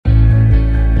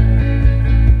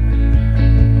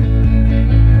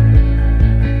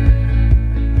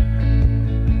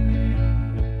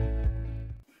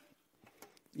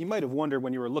might have wondered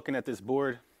when you were looking at this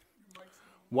board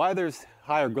why there's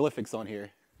hieroglyphics on here.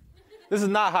 This is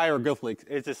not hieroglyphics.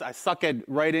 It's just I suck at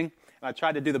writing, and I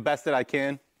try to do the best that I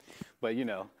can. But, you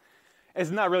know,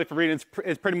 it's not really for reading.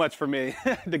 It's pretty much for me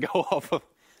to go off of.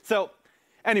 So,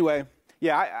 anyway,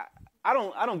 yeah, I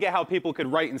don't get how people could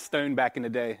write in stone back in the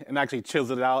day and actually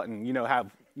chisel it out and, you know,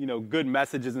 have, you know, good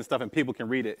messages and stuff and people can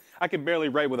read it. I could barely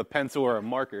write with a pencil or a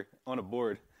marker on a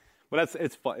board. But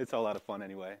it's fun. It's a lot of fun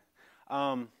anyway.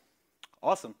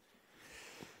 Awesome.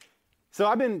 So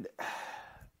I've been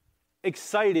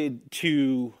excited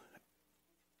to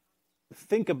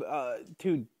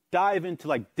to dive into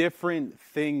like different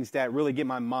things that really get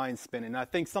my mind spinning. And I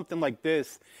think something like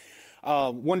this,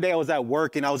 one day I was at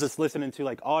work and I was just listening to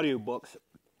like audiobooks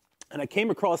and I came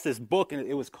across this book and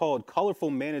it was called Colorful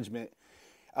Management.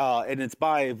 And it's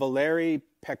by Valery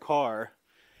Pekar.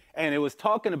 And it was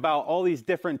talking about all these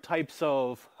different types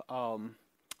of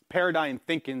paradigm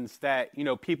thinkings that, you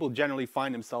know, people generally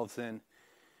find themselves in.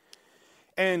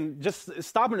 And just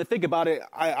stopping to think about it,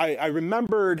 I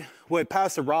remembered what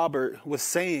Pastor Robert was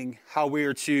saying, how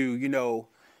we're to, you know,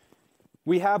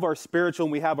 we have our spiritual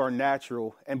and we have our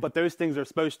natural, but those things are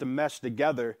supposed to mesh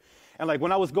together. And like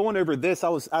when I was going over this, I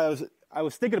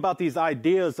was thinking about these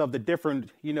ideas of the different,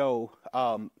 you know,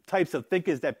 types of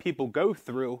thinkers that people go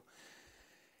through.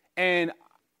 And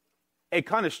it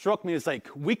kind of struck me as like,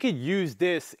 we could use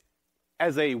this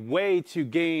as a way to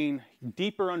gain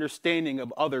deeper understanding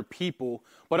of other people,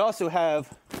 but also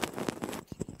have,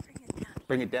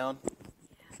 bring it down.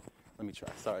 Let me try,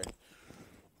 sorry.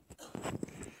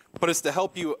 But it's to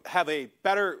help you have a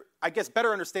better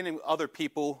understanding of other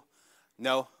people.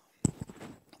 No.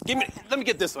 Let me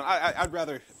get this one. I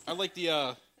like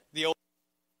the old.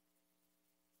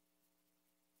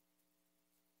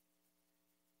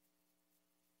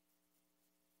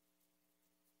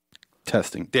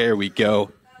 Testing. There we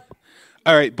go.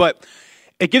 All right, but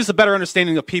it gives a better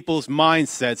understanding of people's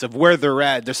mindsets, of where they're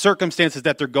at, the circumstances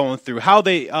that they're going through, how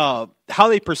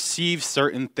they perceive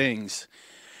certain things.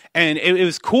 And it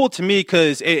was cool to me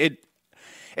because it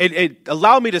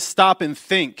allowed me to stop and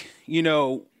think, you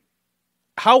know,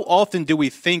 how often do we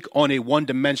think on a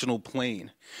one-dimensional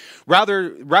plane?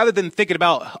 Rather than thinking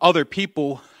about other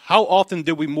people, how often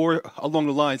do we more along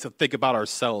the lines of think about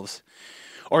ourselves?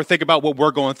 Or think about what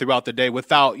we're going throughout the day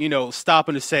without, you know,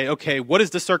 stopping to say, okay, what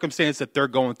is the circumstance that they're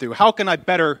going through? How can I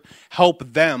better help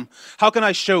them? How can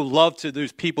I show love to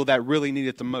those people that really need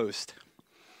it the most?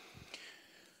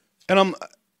 And I'm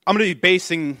going to be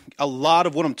basing a lot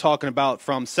of what I'm talking about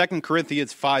from 2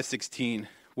 Corinthians 5:16,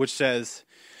 which says,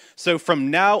 so from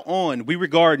now on, we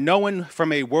regard no one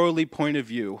from a worldly point of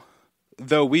view.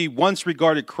 Though we once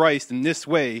regarded Christ in this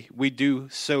way, we do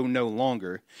so no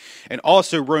longer. And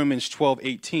also Romans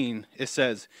 12:18, it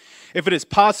says, if it is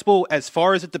possible, as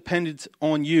far as it depends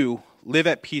on you, live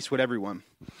at peace with everyone.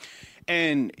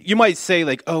 And you might say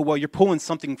like, oh, well, you're pulling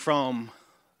something from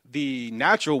the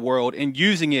natural world and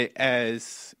using it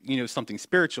as, you know, something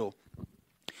spiritual.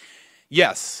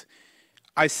 Yes,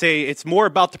 I say it's more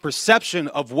about the perception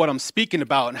of what I'm speaking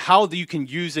about and how you can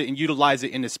use it and utilize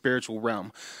it in the spiritual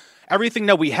realm. Everything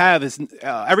that we have is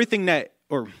let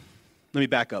me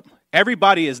back up.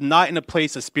 Everybody is not in a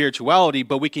place of spirituality,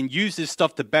 but we can use this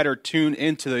stuff to better tune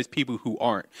into those people who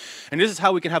aren't. And this is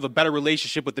how we can have a better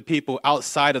relationship with the people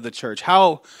outside of the church,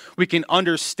 how we can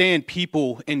understand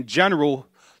people in general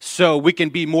so we can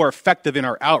be more effective in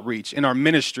our outreach, in our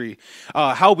ministry,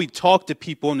 how we talk to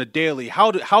people on the daily,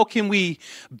 how can we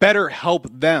better help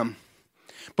them?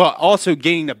 But also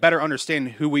gaining a better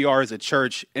understanding of who we are as a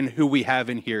church and who we have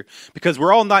in here. Because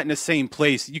we're all not in the same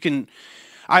place.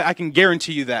 I can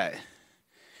guarantee you that.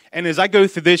 And as I go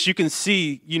through this, you can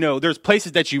see, you know, there's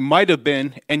places that you might have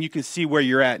been and you can see where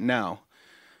you're at now.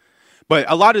 But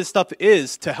a lot of this stuff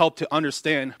is to help to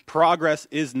understand progress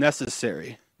is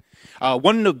necessary.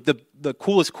 One of the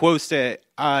coolest quotes that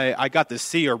I got to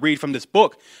see or read from this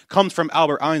book comes from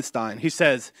Albert Einstein. He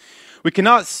says, we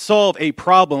cannot solve a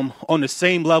problem on the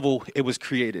same level it was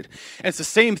created. And it's the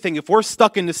same thing. If we're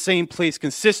stuck in the same place,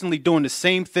 consistently doing the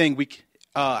same thing,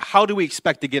 how do we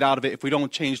expect to get out of it if we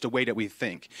don't change the way that we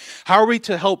think? How are we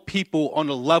to help people on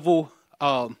the level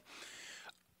of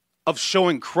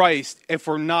showing Christ if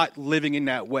we're not living in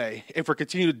that way? If we're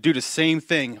continuing to do the same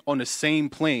thing on the same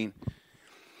plane,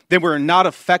 then we're not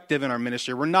effective in our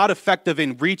ministry. We're not effective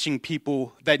in reaching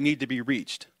people that need to be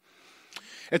reached.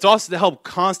 It's also to help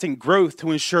constant growth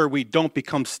to ensure we don't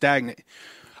become stagnant.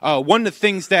 One of the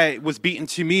things that was beaten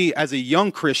to me as a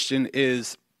young Christian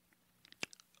is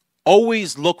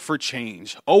always look for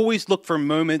change. Always look for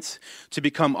moments to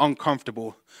become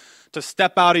uncomfortable, to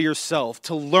step out of yourself,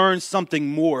 to learn something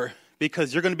more.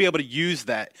 because you're going to be able to use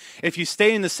that. If you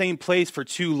stay in the same place for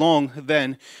too long,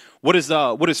 then what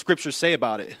does Scripture say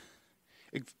about it?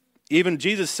 Even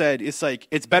Jesus said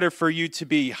it's better for you to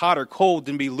be hot or cold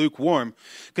than be lukewarm,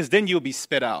 because then you'll be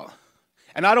spit out.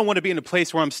 And I don't want to be in a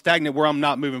place where I'm stagnant, where I'm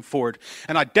not moving forward.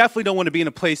 And I definitely don't want to be in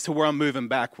a place to where I'm moving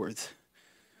backwards.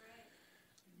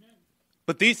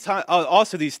 But these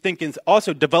thinkings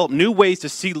also develop new ways to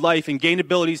see life and gain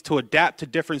abilities to adapt to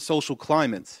different social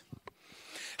climates.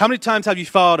 How many times have you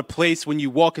found a place when you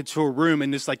walk into a room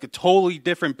and it's like a totally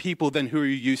different people than who you're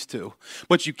used to,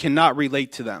 but you cannot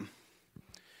relate to them?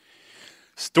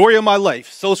 Story of my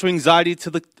life, social anxiety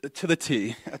to the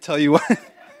T. I tell you what.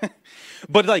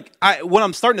 But when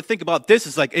I'm starting to think about this,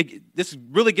 is this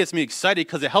really gets me excited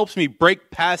because it helps me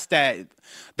break past that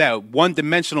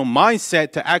one-dimensional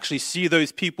mindset to actually see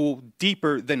those people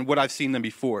deeper than what I've seen them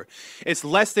before. It's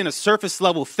less than a surface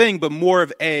level thing, but more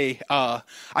of I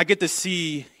get to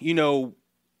see,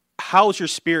 how's your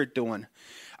spirit doing?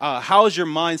 How's your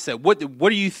mindset?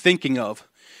 What are you thinking of?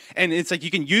 And it's like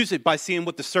you can use it by seeing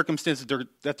what the circumstances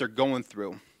that they're going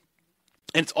through.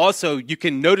 And it's also, you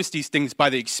can notice these things by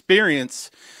the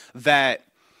experience that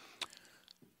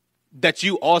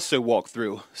you also walk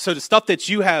through. So the stuff that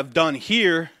you have done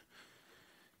here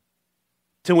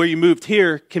to where you moved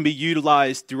here can be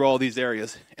utilized through all these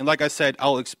areas. And like I said,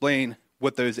 I'll explain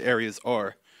what those areas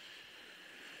are.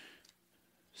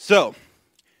 So,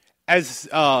 as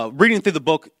reading through the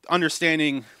book,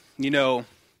 understanding,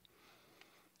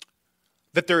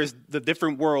 that there is the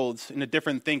different worlds and the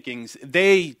different thinkings,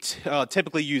 they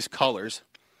typically use colors.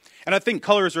 And I think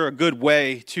colors are a good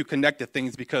way to connect to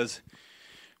things because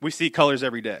we see colors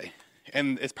every day.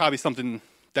 And it's probably something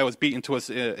that was beaten to us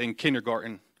in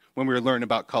kindergarten when we were learning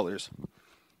about colors.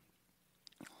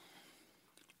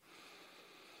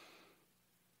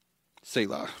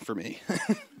 Selah for me.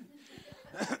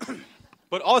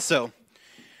 But also,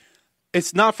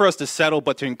 it's not for us to settle,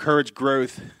 but to encourage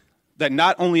growth that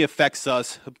not only affects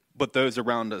us, but those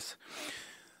around us.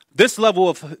 This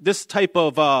type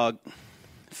of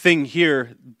thing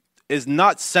here is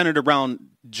not centered around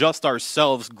just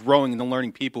ourselves growing and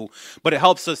learning people, but it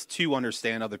helps us to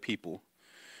understand other people.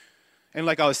 And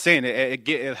like I was saying,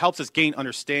 it helps us gain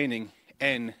understanding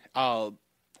and a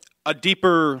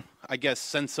deeper,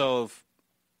 sense of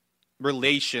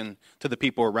relation to the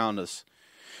people around us.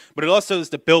 But it also is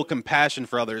to build compassion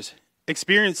for others.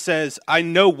 Experience says, I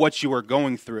know what you are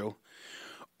going through.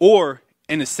 Or,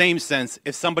 in the same sense,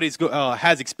 if somebody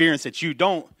has experience that you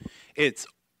don't, it's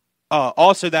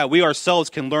also that we ourselves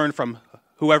can learn from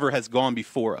whoever has gone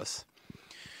before us.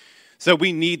 So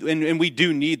we need, and we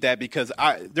do need that, because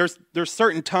there's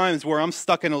certain times where I'm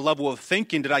stuck in a level of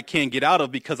thinking that I can't get out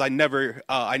of because I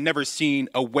never seen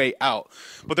a way out.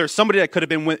 But there's somebody that could have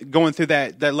been going through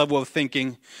that level of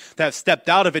thinking, that have stepped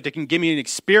out of it, that can give me an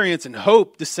experience and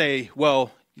hope to say,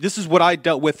 well, this is what I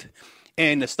dealt with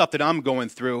and the stuff that I'm going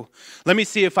through. Let me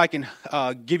see if I can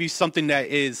give you something that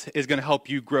is going to help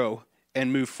you grow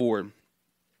and move forward.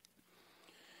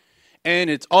 And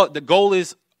the goal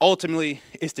is ultimately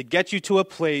is to get you to a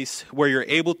place where you're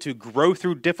able to grow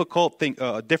through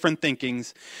different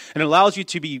thinkings, and allows you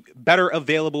to be better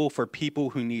available for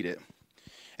people who need it.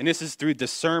 And this is through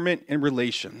discernment and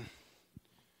relation,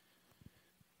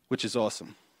 which is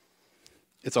awesome.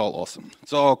 It's all awesome.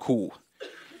 It's all cool.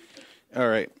 All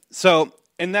right. So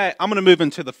in that, I'm going to move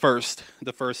into the first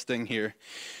thing here.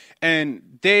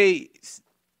 And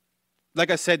like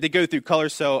I said, they go through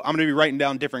colors, so I'm going to be writing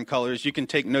down different colors. You can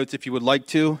take notes if you would like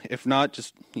to. If not,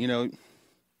 just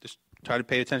try to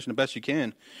pay attention the best you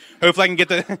can. Hopefully I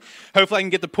can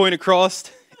get the point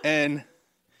across. And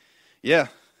yeah,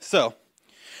 so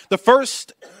the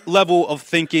first level of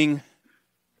thinking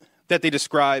that they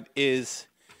describe is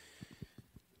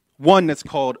one that's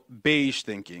called beige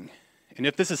thinking. And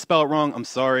if this is spelled wrong, I'm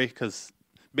sorry, because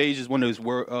beige is one of those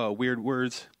weird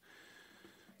words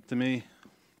to me.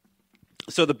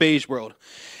 So the beige world.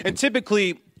 And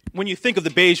typically, when you think of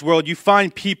the beige world, you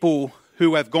find people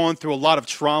who have gone through a lot of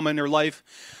trauma in their life.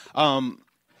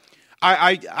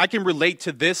 I can relate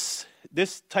to this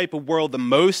type of world the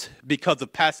most because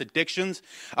of past addictions.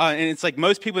 And it's like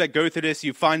most people that go through this,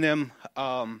 you find them,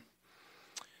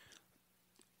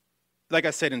 like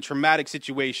I said, in traumatic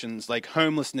situations like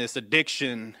homelessness,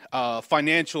 addiction,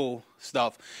 financial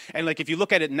stuff. And like if you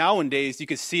look at it nowadays, you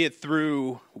can see it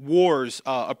through wars,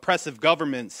 oppressive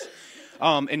governments,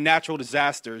 and natural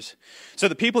disasters. So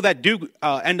the people that do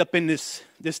end up in this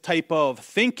type of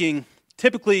thinking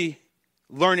typically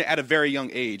learn it at a very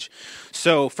young age.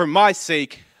 So for my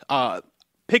sake,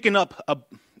 picking up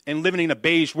and living in a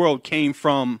beige world came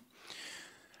from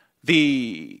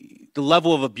the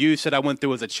level of abuse that I went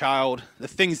through as a child, the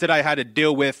things that I had to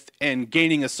deal with, and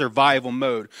gaining a survival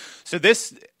mode. So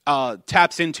this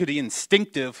taps into the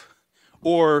instinctive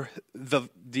or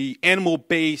the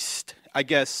animal-based, I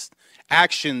guess,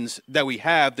 actions that we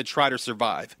have to try to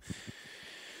survive.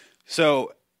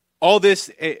 So all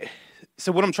this,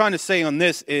 so what I'm trying to say on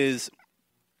this is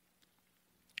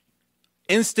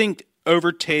instinct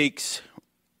overtakes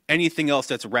anything else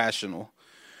that's rational.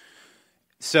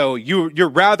 So you're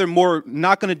rather more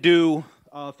not going to do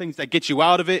things that get you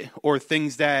out of it, or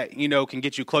things that, can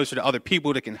get you closer to other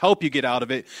people that can help you get out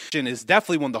of it. And is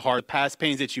definitely one of the hard past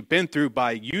pains that you've been through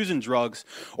by using drugs,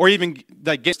 or even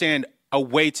like stand a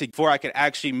way to before I could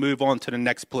actually move on to the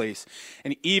next place.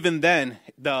 And even then,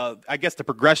 I guess the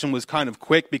progression was kind of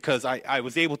quick, because I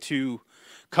was able to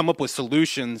come up with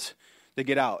solutions to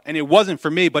get out. And it wasn't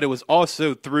for me, but it was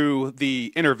also through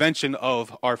the intervention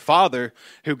of our Father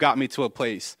who got me to a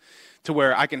place to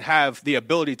where I can have the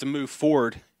ability to move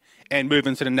forward and move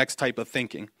into the next type of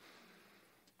thinking.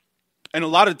 And a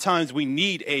lot of times we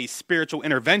need a spiritual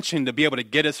intervention to be able to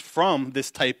get us from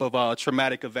this type of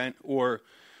traumatic event or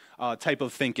type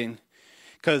of thinking.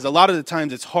 Because a lot of the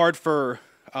times it's hard for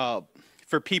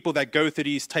people that go through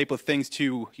these type of things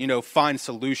to, find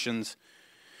solutions.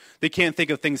 They can't think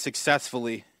of things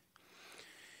successfully.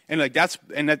 And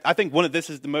I think one of this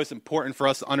is the most important for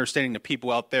us understanding the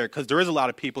people out there, because there is a lot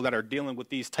of people that are dealing with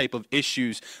these type of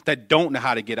issues that don't know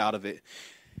how to get out of it.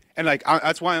 And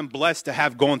that's why I'm blessed to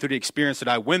have gone through the experience that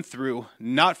I went through,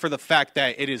 not for the fact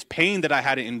that it is pain that I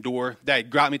had to endure that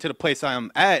got me to the place I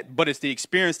am at, but it's the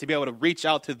experience to be able to reach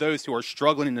out to those who are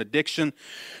struggling in addiction,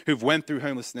 who've went through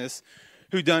homelessness,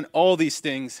 who've done all these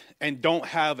things and don't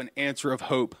have an answer of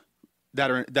hope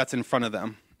that's in front of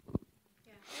them.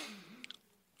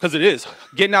 Because it is.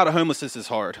 Getting out of homelessness is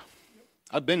hard.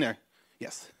 I've been there.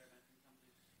 Yes.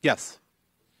 Yes.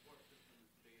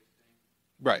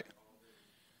 Right.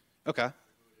 Okay.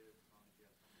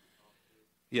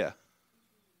 Yeah.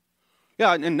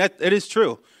 Yeah, and that it is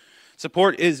true.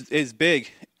 Support is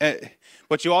big.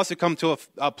 But you also come to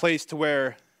a place to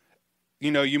where,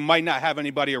 you might not have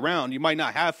anybody around. You might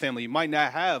not have family. You might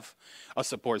not have a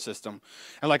support system.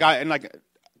 And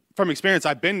from experience,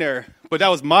 I've been there, but that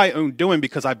was my own doing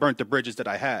because I burnt the bridges that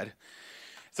I had.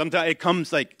 Sometimes it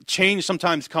comes change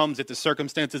sometimes comes if the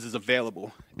circumstances is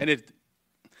available. And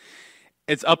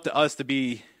it's up to us to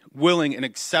be willing and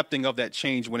accepting of that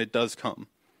change when it does come.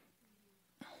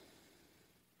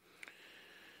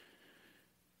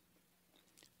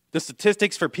 The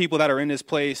statistics for people that are in this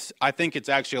place, I think it's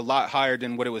actually a lot higher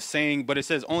than what it was saying, but it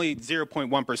says only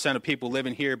 0.1% of people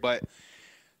living here. But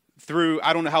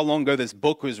I don't know how long ago this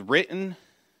book was written,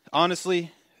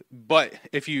 honestly, but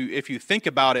if you think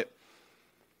about it,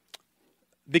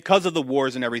 because of the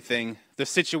wars and everything, the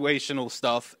situational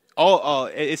stuff,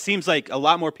 it seems like a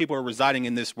lot more people are residing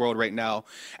in this world right now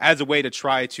as a way to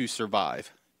try to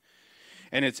survive.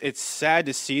 And it's sad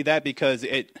to see that, because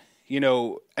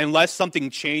unless something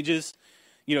changes,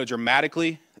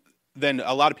 dramatically, then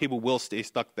a lot of people will stay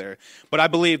stuck there. But I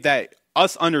believe that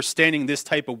us understanding this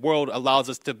type of world allows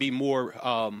us to be more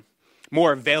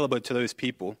available to those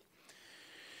people.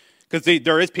 Because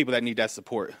there is people that need that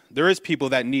support. There is people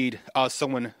that need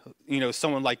someone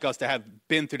like us to have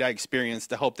been through that experience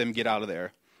to help them get out of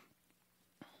there.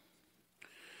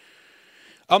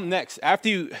 Up next, after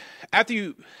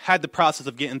you had the process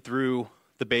of getting through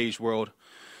the beige world,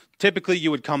 typically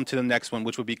you would come to the next one,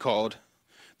 which would be called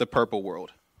the purple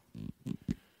world.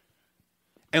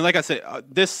 And like I said,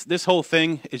 this whole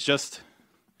thing is just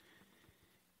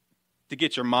to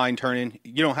get your mind turning.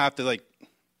 You don't have to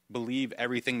believe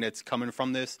everything that's coming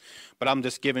from this, but I'm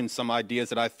just giving some ideas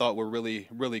that I thought were really,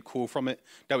 really cool from it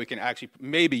that we can actually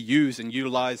maybe use and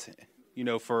utilize,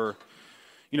 for,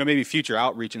 maybe future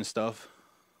outreach and stuff.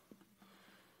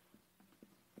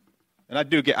 And I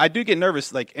do get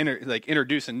nervous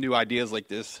introducing new ideas like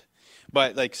this,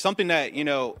 but something that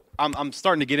I'm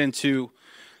starting to get into,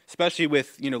 especially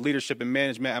with leadership and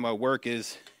management at my work,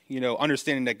 is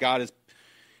understanding that God has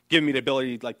given me the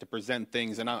ability to present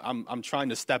things, and I'm trying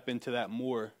to step into that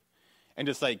more, and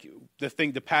just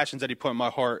the passions that He put in my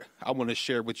heart, I want to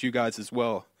share with you guys as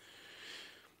well.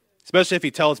 Especially if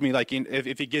He tells me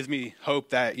if He gives me hope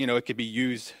that it could be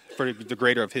used for the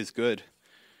greater of His good.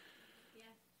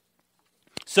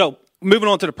 So, moving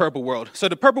on to the purple world. So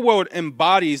the purple world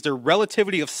embodies the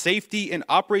relativity of safety and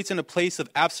operates in a place of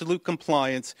absolute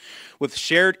compliance with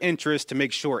shared interests to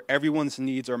make sure everyone's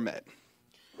needs are met.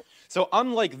 So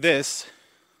unlike this,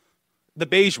 the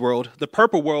beige world, the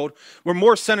purple world, we're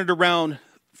more centered around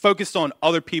focused on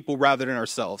other people rather than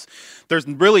ourselves. There's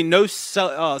really no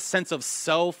sense of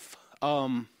self.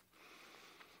 Sorry,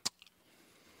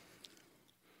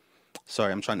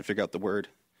 I'm trying to figure out the word.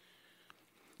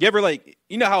 You ever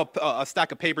you know how a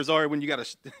stack of papers are when you got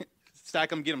to stack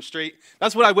them, get them straight?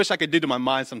 That's what I wish I could do to my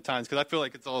mind sometimes, because I feel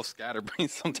like it's all scatterbrained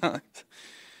sometimes.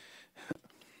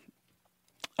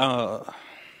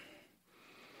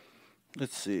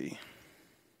 Let's see.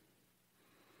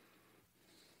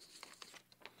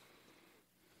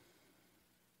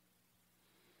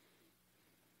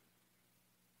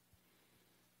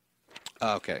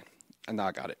 Okay, now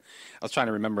I got it. I was trying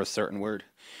to remember a certain word.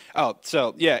 Oh,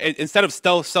 so yeah, instead of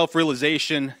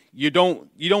self-realization, you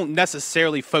don't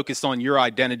necessarily focus on your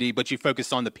identity, but you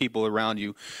focus on the people around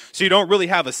you. So you don't really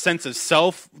have a sense of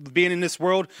self being in this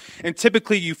world. And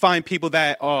typically, you find people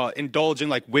that indulge in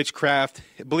like witchcraft,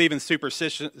 believe in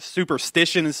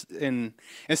superstitions and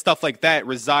stuff like that,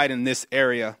 reside in this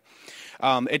area.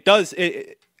 Because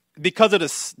of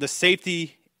the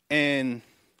safety and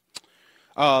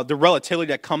the relativity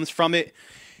that comes from it.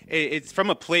 It's from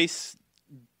a place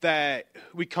that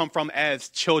we come from as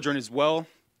children as well,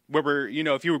 where we're,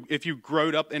 if you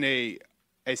growed up in a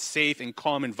safe and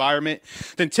calm environment,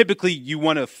 then typically you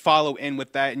want to follow in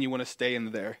with that and you want to stay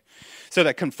in there. So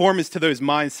that conformance to those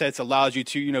mindsets allows you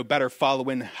to, better follow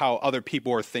in how other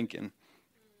people are thinking.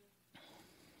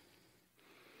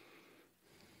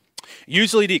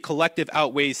 Usually the collective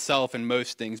outweighs self in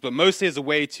most things, but mostly as a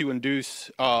way to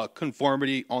induce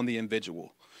conformity on the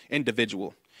individual.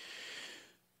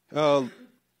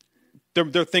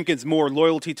 Their thinking is more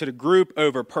loyalty to the group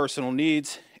over personal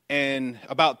needs, and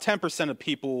about 10% of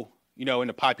people, in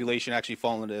the population actually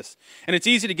fall into this. And it's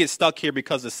easy to get stuck here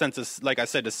because the sense of, like I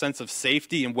said, the sense of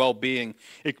safety and well-being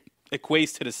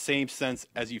equates to the same sense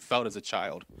as you felt as a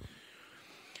child.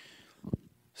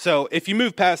 So if you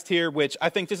move past here, which I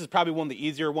think this is probably one of the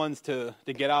easier ones to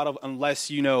get out of, unless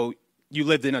you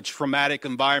lived in a traumatic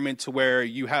environment to where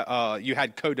you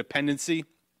had codependency.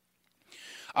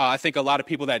 I think a lot of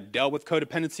people that dealt with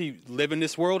codependency live in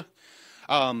this world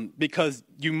because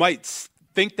you might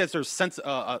think that there's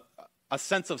a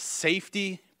sense of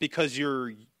safety because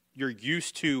you're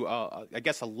used to I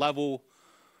guess a level.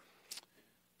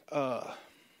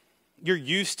 You're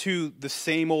used to the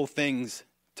same old things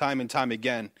time and time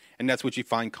again, and that's what you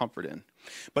find comfort in.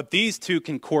 But these two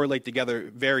can correlate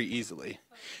together very easily.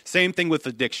 Same thing with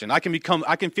addiction. I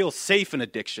can feel safe in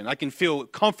addiction. I can feel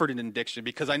comfort in addiction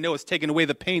because I know it's taken away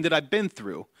the pain that I've been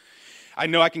through. I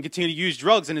know I can continue to use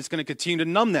drugs and it's going to continue to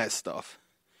numb that stuff.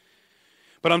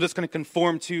 But I'm just going to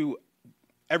conform to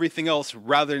everything else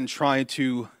rather than trying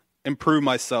to improve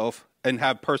myself and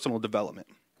have personal development.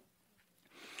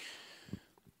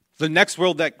 The next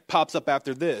world that pops up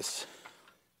after this,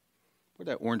 where'd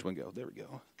that orange one go? There we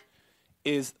go.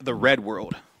 Is the red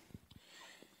world.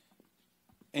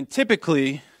 And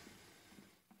typically,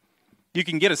 you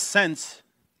can get a sense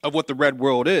of what the red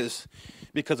world is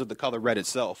because of the color red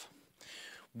itself.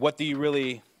 What do you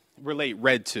really relate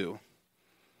red to?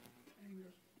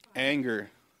 Anger,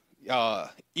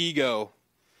 ego,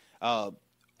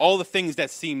 all the things that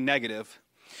seem negative.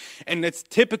 And that's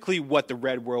typically what the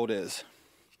red world is.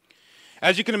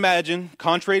 As you can imagine,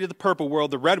 contrary to the purple world,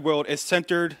 the red world is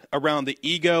centered around the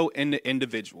ego and the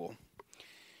individual.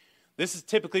 This is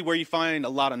typically where you find a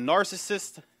lot of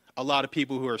narcissists, a lot of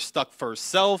people who are stuck for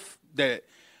self, that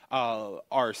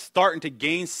are starting to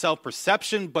gain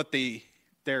self-perception, but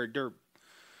they're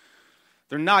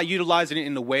not utilizing it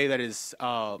in a way that is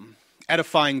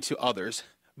edifying to others.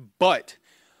 But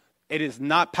it is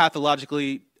not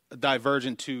pathologically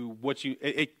divergent to what you...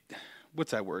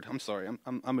 What's that word? I'm sorry.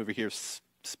 I'm over here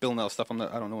spilling out stuff. I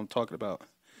don't know what I'm talking about.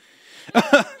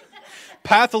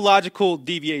 Pathological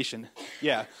deviation.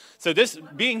 Yeah. So this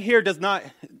being here does not.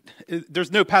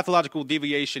 There's no pathological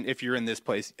deviation if you're in this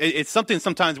place. It's something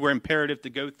sometimes we're imperative to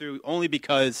go through only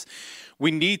because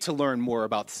we need to learn more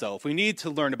about self. We need to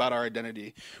learn about our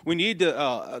identity. We need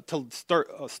to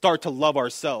start to love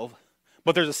ourselves.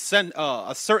 But there's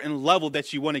a certain level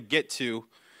that you want to get to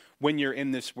when you're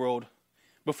in this world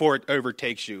before it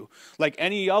overtakes you. Like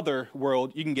any other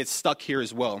world, you can get stuck here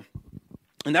as well.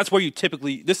 And this is where you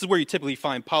typically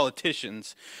find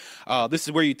politicians. This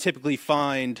is where you typically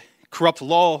find corrupt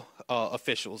law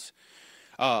officials,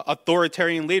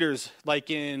 authoritarian leaders like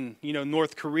in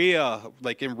North Korea,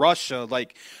 like in Russia,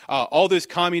 like all those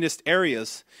communist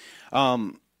areas,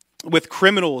 with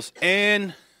criminals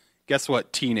and guess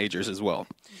what, teenagers as well.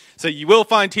 So you will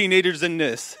find teenagers in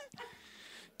this.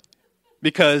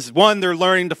 Because, one, they're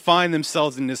learning to find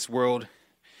themselves in this world.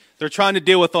 They're trying to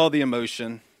deal with all the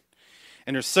emotion.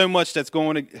 And there's so much that's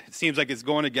seems like it's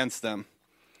going against them.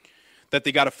 that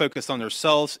they got to focus on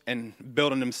themselves and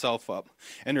building themselves up.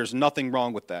 And there's nothing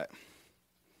wrong with that.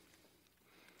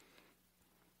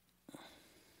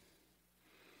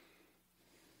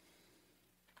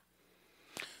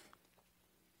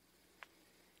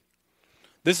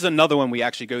 This is another one we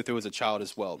actually go through as a child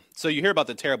as well. So you hear about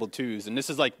the terrible twos, and this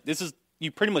is you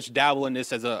pretty much dabble in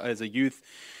this as a youth,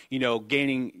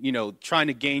 gaining, trying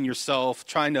to gain yourself,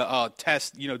 trying to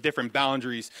test, different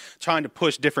boundaries, trying to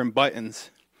push different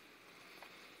buttons.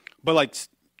 But like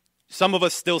some of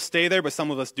us still stay there, but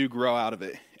some of us do grow out of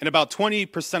it. And about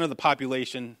 20% of the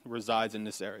population resides in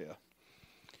this area.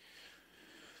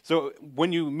 So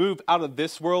when you move out of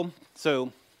this world,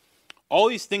 so all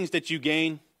these things that you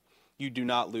gain, you do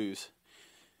not lose.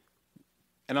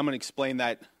 And I'm going to explain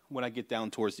that when I get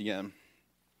down towards the end.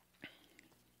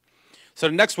 So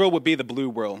the next world would be the blue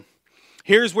world.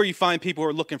 Here's where you find people who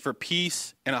are looking for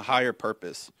peace and a higher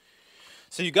purpose.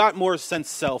 So you got more sense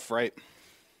self, right?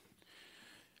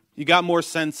 You got more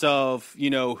sense of,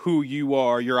 who you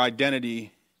are, your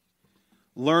identity,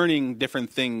 learning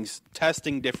different things,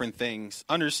 testing different things,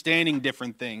 understanding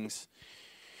different things.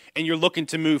 And you're looking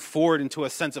to move forward into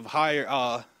a sense of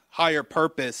higher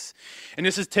purpose. And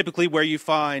this is typically where you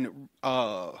find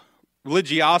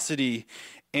religiosity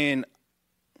and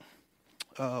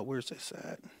where's this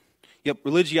at? Yep,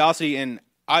 religiosity and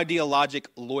ideologic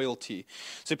loyalty.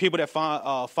 So people that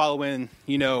follow in,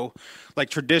 like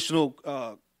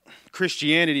traditional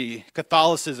Christianity,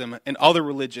 Catholicism, and other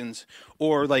religions,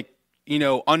 or like,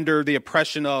 under the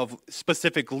oppression of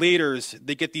specific leaders,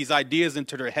 they get these ideas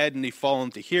into their head and they fall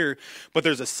into here. But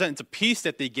there's a sense of peace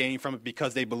that they gain from it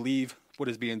because they believe what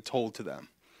is being told to them.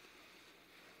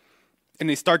 And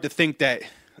they start to think that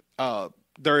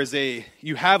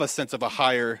you have a sense of a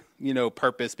higher,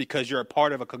 purpose because you're a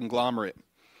part of a conglomerate.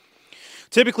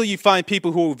 Typically, you find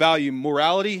people who value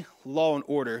morality, law, and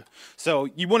order. So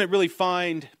you wouldn't really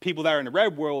find people that are in the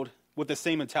red world with the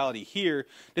same mentality here.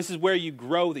 This is where you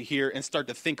grow here and start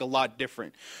to think a lot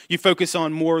different. You focus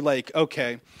on more like,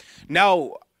 okay,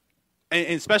 now, and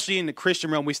especially in the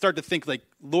Christian realm, we start to think like,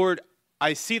 Lord,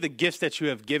 I see the gifts that you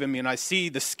have given me, and I see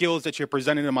the skills that you're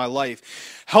presenting in my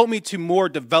life. Help me to more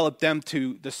develop them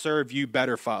to serve you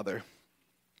better, Father.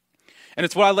 And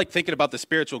it's what I like thinking about the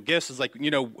spiritual gifts is like,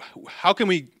 how can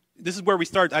this is where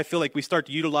I feel like we start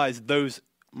to utilize those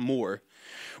more.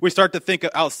 We start to think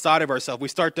outside of ourselves. We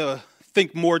start to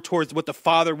think more towards what the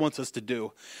Father wants us to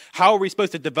do. How are we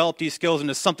supposed to develop these skills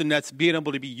into something that's being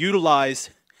able to be utilized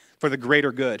for the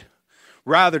greater good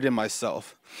rather than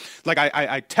myself? Like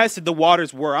I tested the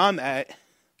waters where I'm at,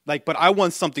 but I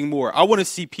want something more. I want to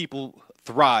see people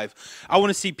thrive. I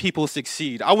want to see people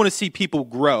succeed. I want to see people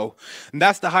grow. And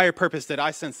that's the higher purpose that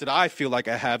I sense that I feel like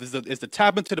I have is to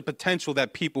tap into the potential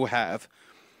that people have.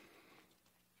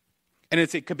 And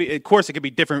it could be, of course, it could be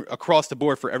different across the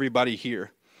board for everybody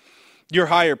here. Your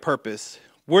higher purpose.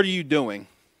 What are you doing?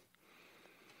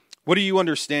 What are you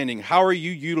understanding? How are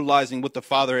you utilizing what the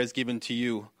Father has given to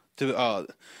you to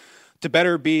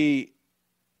better be,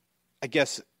 I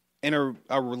guess, in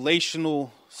a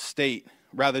relational state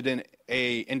rather than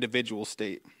a individual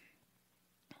state?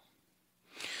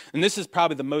 And this is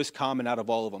probably the most common out of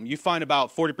all of them. You find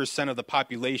about 40% of the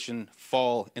population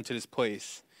fall into this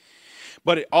place.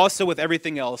 But also with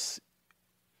everything else,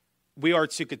 we are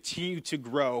to continue to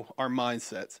grow our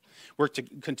mindsets. We're to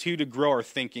continue to grow our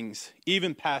thinkings,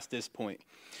 even past this point.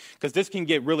 Because this can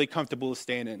get really comfortable to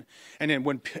stand in. And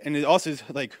then it also is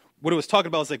like, what it was talking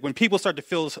about is like when people start to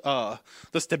feel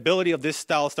the stability of this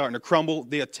style starting to crumble,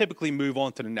 they typically move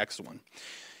on to the next one.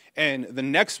 And the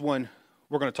next one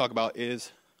we're going to talk about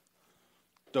is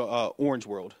the orange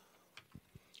world.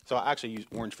 So I actually use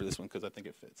orange for this one because I think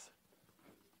it fits.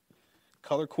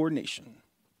 Color coordination.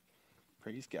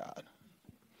 Praise God.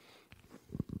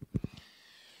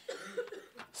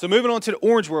 So moving on to the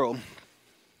orange world.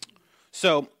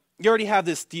 So you already have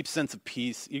this deep sense of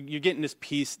peace. You're getting this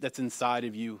peace that's inside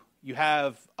of you. You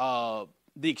have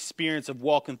the experience of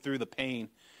walking through the pain,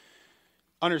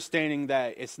 understanding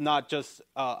that it's not just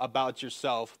about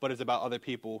yourself, but it's about other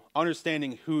people,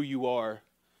 understanding who you are.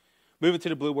 Moving to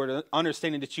the blue world,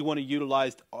 understanding that you want to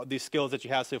utilize the skills that you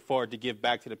have so far to give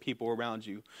back to the people around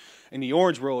you. And the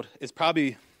orange world is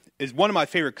one of my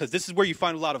favorite because this is where you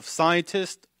find a lot of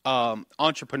scientists,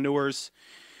 entrepreneurs,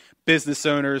 business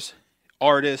owners,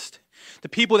 artists, the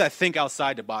people that think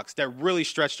outside the box, that really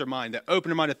stretch their mind, that open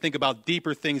their mind to think about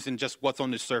deeper things than just what's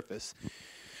on the surface.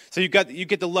 So you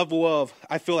get the level of,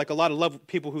 I feel like a lot of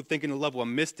people who think in the level of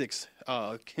mystics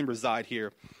can reside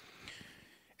here.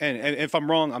 And if I'm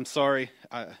wrong, I'm sorry,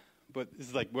 but this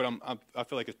is like what I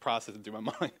feel like it's processing through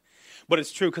my mind. But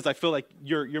it's true because I feel like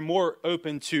you're more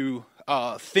open to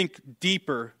think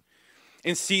deeper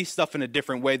and see stuff in a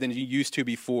different way than you used to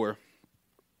before.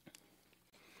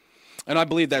 And I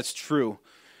believe that's true.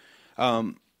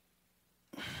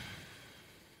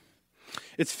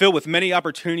 It's filled with many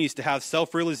opportunities to have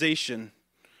self-realization,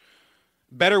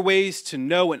 better ways to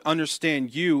know and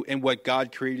understand you and what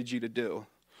God created you to do.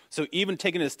 So even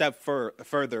taking it a step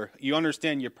further, you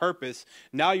understand your purpose.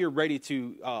 Now you're ready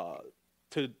to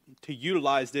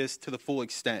utilize this to the full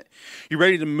extent. You're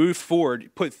ready to move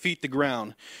forward, put feet to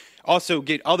ground. Also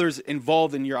get others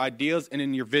involved in your ideas and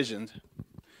in your visions.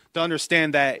 To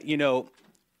understand that,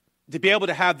 to be able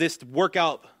to have this work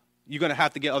out, you're going to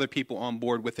have to get other people on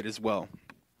board with it as well.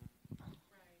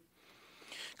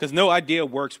 Because no idea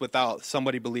works without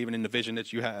somebody believing in the vision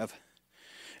that you have.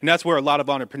 And that's where a lot of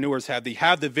entrepreneurs have. They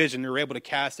have the vision. They're able to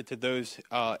cast it to those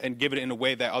and give it in a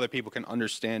way that other people can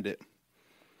understand it.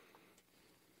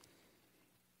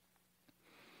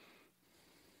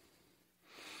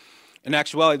 In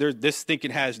actuality, this thinking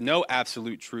has no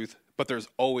absolute truth, but there's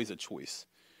always a choice.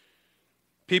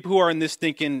 People who are in this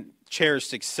thinking cherish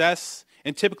success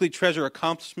and typically treasure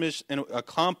accomplishments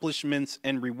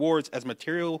and rewards as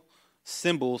material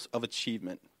symbols of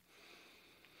achievement.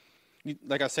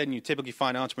 Like I said, you typically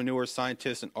find entrepreneurs,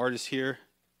 scientists, and artists here.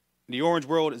 The orange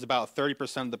world is about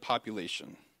 30% of the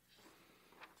population.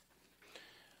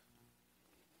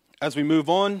 As we move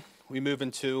on, we move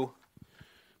into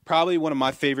probably one of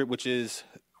my favorite, which is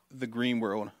the green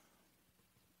world.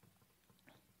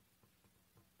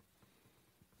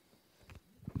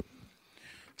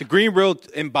 The green world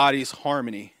embodies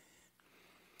harmony.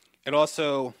 It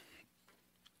also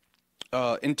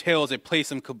entails a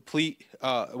place of complete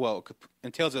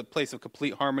harmony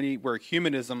where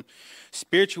humanism,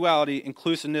 spirituality,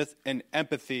 inclusiveness, and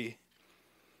empathy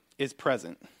is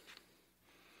present.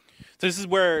 So this is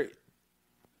where,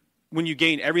 when you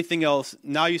gain everything else,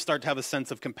 now you start to have a sense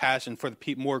of compassion for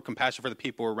more compassion for the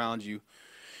people around you.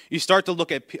 You start to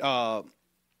look at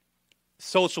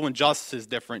social injustices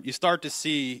different. You start to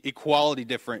see equality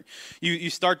different. You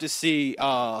start to see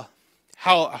how.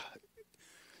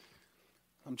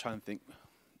 I'm trying to think.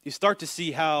 You start to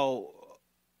see how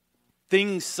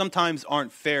things sometimes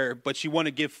aren't fair, but you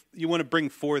want to bring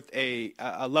forth a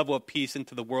level of peace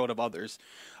into the world of others,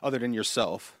 other than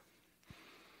yourself.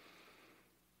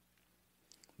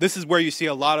 This is where you see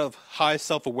a lot of high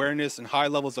self-awareness and high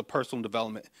levels of personal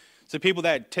development. So people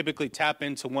that typically tap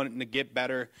into wanting to get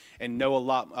better and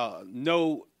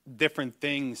know different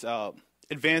things,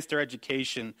 advance their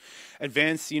education,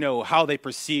 advance, how they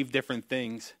perceive different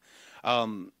things.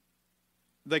 I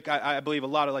believe a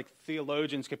lot of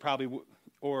theologians could probably,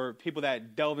 or people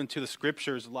that delve into the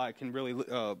scriptures a lot can really,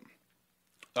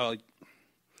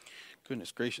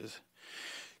 goodness gracious,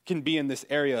 can be in this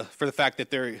area for the fact that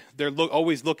they're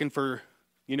always looking for,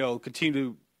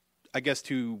 continue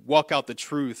to walk out the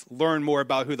truth, learn more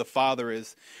about who the Father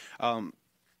is,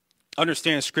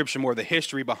 understand Scripture more, the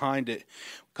history behind it,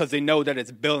 because they know that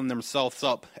it's building themselves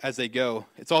up as they go.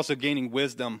 It's also gaining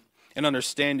wisdom and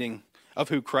understanding of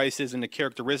who Christ is and the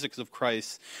characteristics of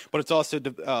Christ, but it's also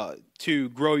to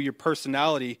grow your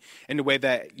personality in the way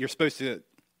that you're supposed to,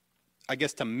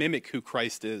 to mimic who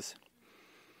Christ is.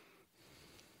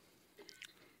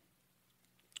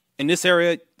 In this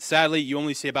area, sadly, you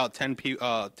only see about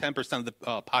 10% of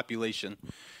the population.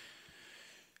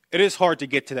 It is hard to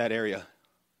get to that area.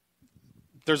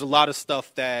 There's a lot of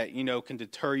stuff that, can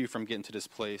deter you from getting to this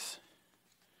place.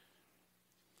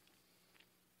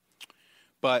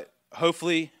 But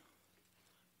hopefully,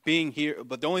 being here,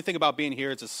 but the only thing about being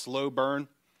here, it's a slow burn.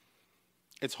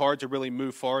 It's hard to really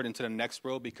move forward into the next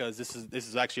world because this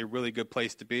is actually a really good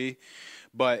place to be.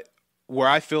 But where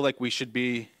I feel like we should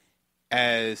be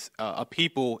as a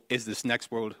people is this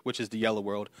next world, which is the yellow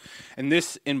world. And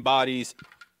this embodies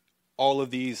all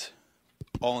of these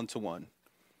all into one.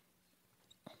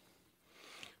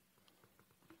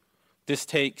 This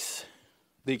takes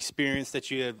the experience that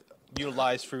you have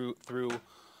utilized through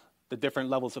the different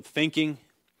levels of thinking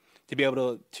to be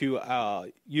able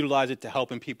to utilize it to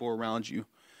helping people around you.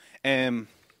 And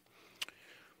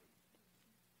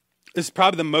it's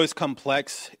probably the most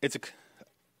complex.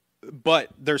 But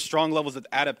there's strong levels of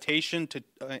adaptation to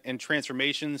and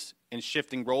transformations and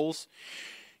shifting roles.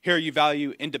 Here you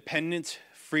value independence,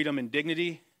 freedom, and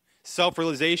dignity.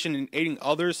 Self-realization and aiding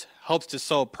others helps to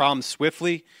solve problems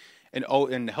swiftly and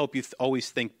help you always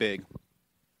think big.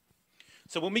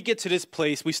 So when we get to this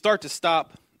place, we start to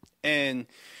stop and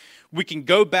we can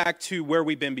go back to where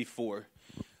we've been before.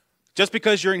 Just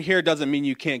because you're in here doesn't mean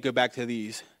you can't go back to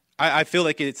these. I feel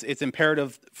like it's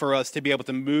imperative for us to be able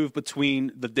to move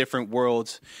between the different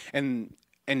worlds and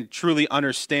truly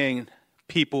understand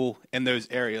people in those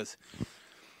areas.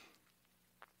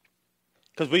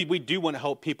 Because we do want to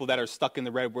help people that are stuck in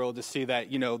the red world to see that,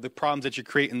 the problems that you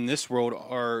create in this world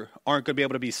aren't going to be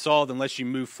able to be solved unless you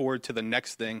move forward to the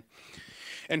next thing.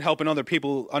 And helping other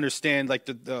people understand like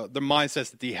the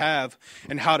mindsets that they have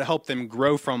and how to help them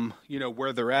grow from,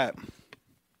 where they're at.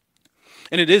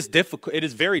 And it is difficult. It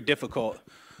is very difficult,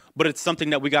 but it's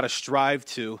something that we got to strive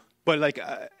to. But like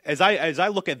as I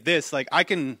look at this, like I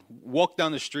can walk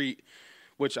down the street,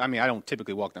 which I don't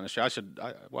typically walk down the street.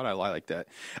 Why'd I lie like that?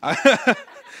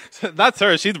 That's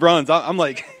her. She runs. I'm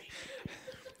like,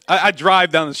 I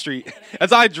drive down the street.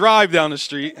 As I drive down the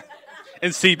street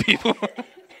and see people,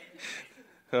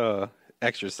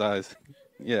 exercise.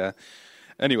 Yeah.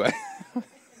 Anyway,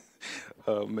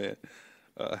 oh man.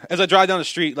 As I drive down the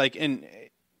street,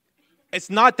 it's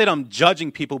not that I'm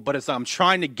judging people, but I'm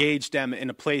trying to gauge them in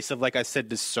a place of, like I said,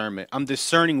 discernment. I'm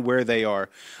discerning where they are.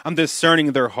 I'm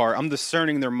discerning their heart. I'm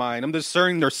discerning their mind. I'm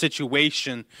discerning their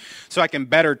situation so I can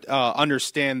better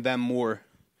understand them more.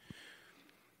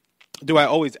 Do I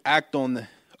always act on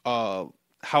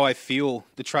how I feel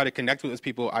to try to connect with those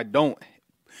people? I don't.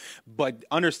 But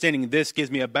understanding this gives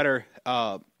me a better,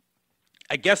 a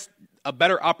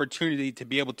better opportunity to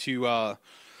be able to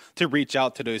reach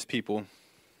out to those people.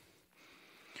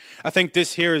 I think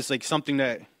this here is like something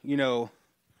that,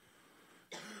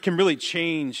 can really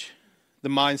change the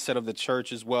mindset of the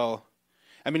church as well.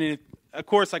 Of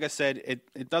course, like I said,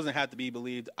 it doesn't have to be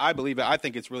believed. I believe it. I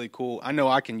think it's really cool. I know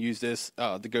I can use this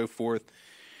to go forth.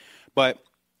 But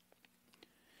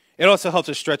it also helps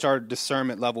us stretch our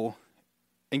discernment level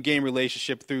and gain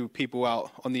relationship through people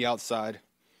out on the outside.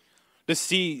 To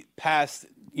see past,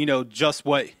 just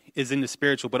what is in the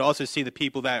spiritual, but also see the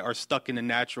people that are stuck in the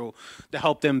natural to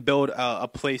help them build a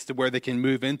place to where they can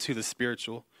move into the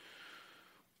spiritual.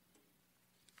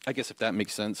 I guess if that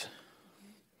makes sense.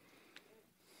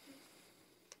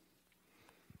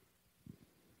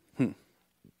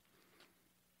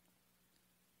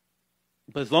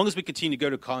 But as long as we continue to go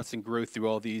to constant growth through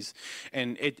all these,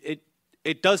 and it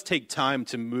does take time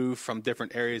to move from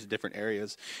different areas to different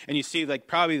areas. And you see,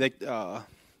 probably the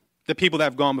people that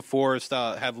have gone before us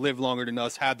have lived longer than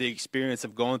us, have the experience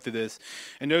of going through this.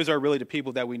 And those are really the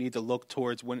people that we need to look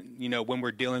towards when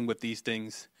we're dealing with these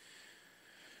things.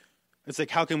 It's like,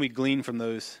 how can we glean from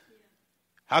those?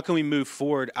 How can we move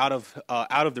forward out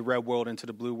of the red world into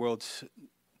the blue world?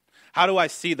 How do I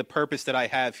see the purpose that I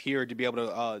have here to be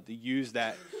able to use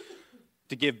that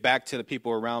to give back to the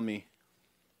people around me?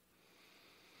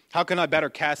 How can I better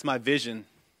cast my vision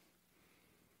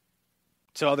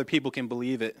so other people can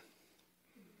believe it?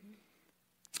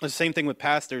 The same thing with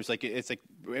pastors. It's like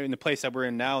in the place that we're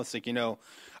in now. It's like,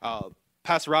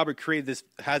 Pastor Robert created this,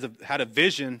 had a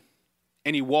vision,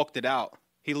 and he walked it out.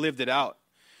 He lived it out.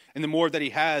 And the more that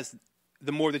he has,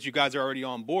 the more that you guys are already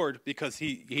on board, because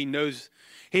he knows,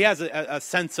 he has a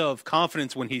sense of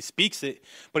confidence when he speaks it,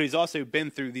 but he's also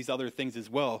been through these other things as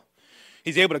well.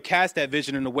 He's able to cast that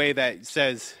vision in a way that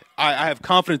says, I have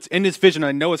confidence in this vision.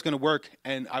 I know it's going to work,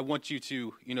 and I want you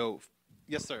to,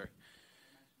 yes, sir.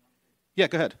 Yeah,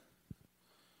 go ahead.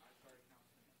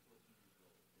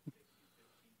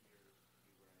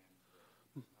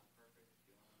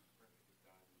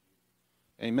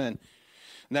 Amen.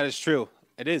 And that is true.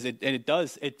 It is. It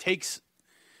does. It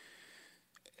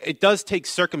does take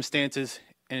circumstances,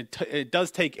 and it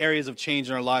does take areas of change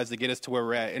in our lives to get us to where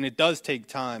we're at. And it does take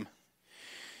time.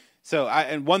 So,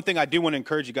 and one thing I do want to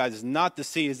encourage you guys is not to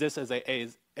see this as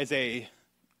a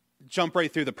jump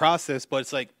right through the process, but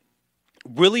it's like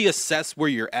really assess where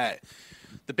you're at.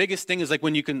 The biggest thing is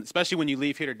when you can, especially when you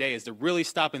leave here today, is to really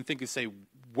stop and think and say,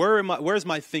 where's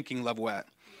my thinking level at?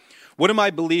 What am I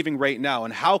believing right now,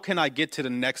 and how can I get to the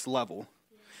next level?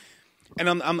 And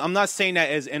I'm not saying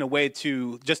that as in a way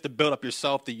to just to build up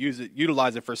yourself, to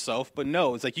utilize it for self, but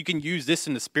no, it's like you can use this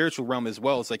in the spiritual realm as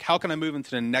well. It's like, how can I move into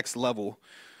the next level?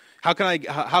 How can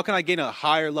I gain a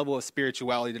higher level of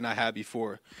spirituality than I had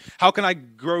before? How can I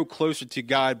grow closer to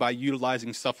God by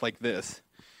utilizing stuff like this?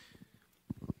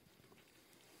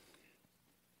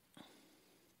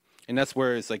 And that's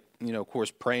where it's like, of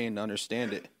course, praying to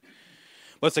understand it.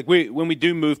 But it's like when we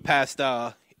do move past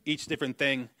each different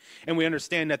thing, and we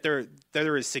understand that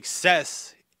there is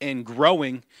success in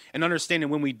growing, and understanding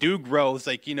when we do grow, it's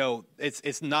like,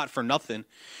 it's not for nothing,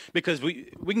 because we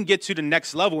can get to the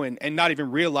next level and not even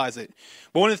realize it.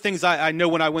 But one of the things I know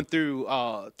when I went through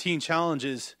teen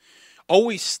challenges,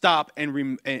 always stop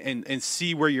and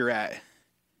see where you're at.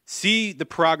 See the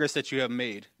progress that you have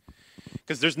made.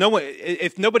 Because there's no one,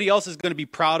 if nobody else is going to be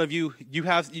proud of you,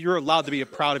 you're allowed to be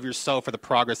proud of yourself for the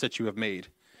progress that you have made.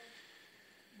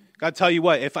 God, tell you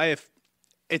what, if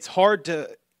it's hard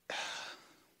to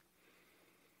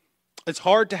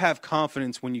have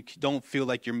confidence when you don't feel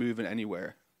like you're moving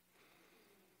anywhere.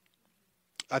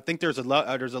 I think there's a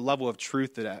level of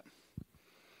truth to that.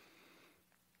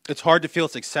 It's hard to feel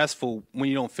successful when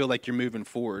you don't feel like you're moving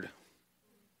forward.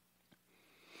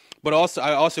 But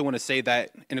I also want to say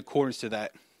that in accordance to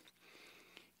that,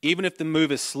 even if the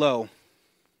move is slow,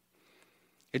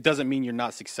 it doesn't mean you're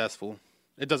not successful.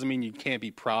 It doesn't mean you can't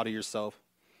be proud of yourself.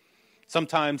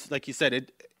 Sometimes, like you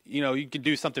said, you can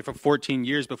do something for 14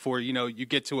 years before you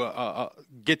get to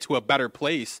a better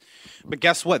place. But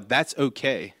guess what? That's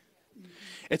okay.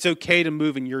 It's okay to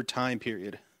move in your time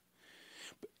period.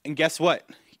 And guess what?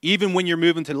 Even when you're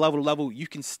moving to level to level, you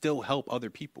can still help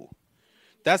other people.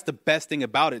 That's the best thing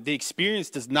about it. The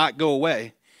experience does not go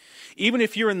away. Even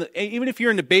if you're in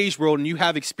the beige world and you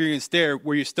have experience there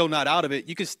where you're still not out of it,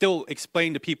 you can still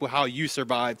explain to people how you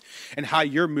survived and how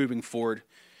you're moving forward.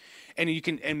 And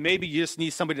maybe you just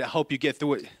need somebody to help you get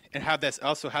through it and have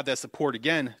that support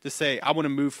again to say, I want to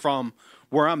move from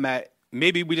where I'm at.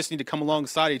 Maybe we just need to come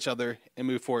alongside each other and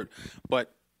move forward.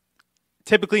 But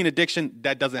typically in addiction,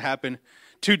 that doesn't happen.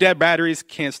 2 dead batteries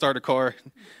can't start a car.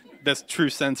 That's true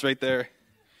sense right there.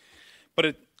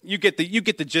 But you get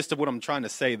the gist of what I'm trying to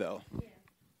say, though.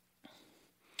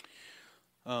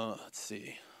 Let's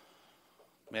see.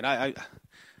 Man, I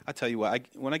tell you what,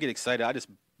 when I get excited, I just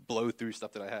blow through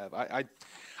stuff that I have.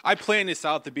 I plan this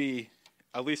out to be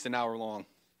at least an hour long.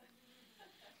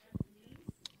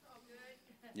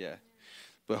 Yeah.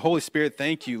 But Holy Spirit,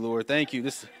 thank you, Lord. Thank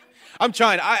you. I'm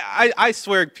trying. I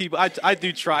swear, people, I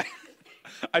do try.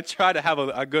 I try to have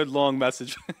a good long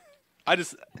message. I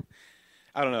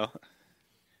don't know.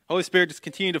 Holy Spirit, just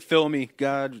continue to fill me.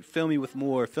 God, fill me with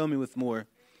more. Fill me with more.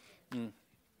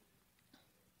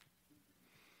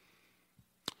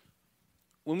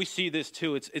 When we see this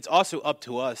too, it's also up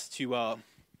to us to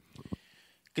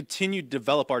continue to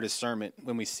develop our discernment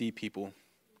when we see people.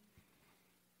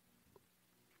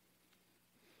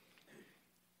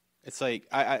 It's like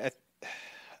I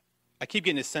keep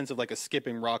getting this sense of like a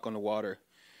skipping rock on the water.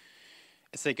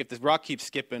 It's like if the rock keeps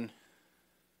skipping,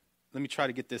 let me try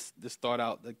to get this thought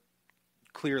out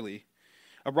clearly.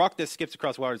 A rock that skips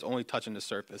across water is only touching the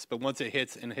surface, but once it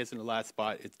hits in the last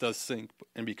spot, it does sink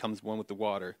and becomes one with the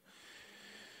water.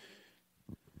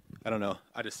 I don't know.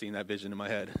 I just seen that vision in my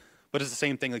head. But it's the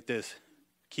same thing like this.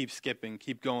 Keep skipping,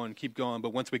 keep going.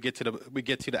 But once we get to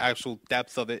the actual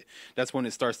depths of it, that's when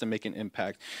it starts to make an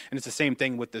impact. And it's the same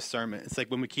thing with discernment. It's like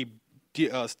when we keep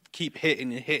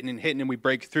hitting and we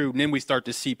break through, and then we start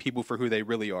to see people for who they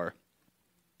really are.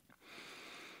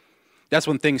 That's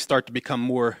when things start to become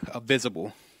more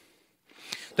visible.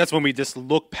 That's when we just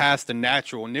look past the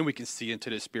natural, and then we can see into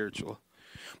the spiritual.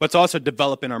 But it's also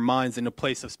developing our minds in the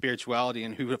place of spirituality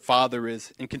and who the Father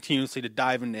is, and continuously to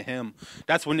dive into Him.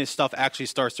 That's when this stuff actually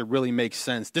starts to really make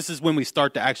sense. This is when we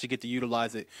start to actually get to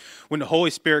utilize it. When the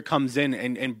Holy Spirit comes in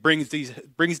and brings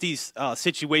these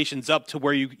situations up to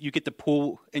where you get to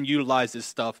pull and utilize this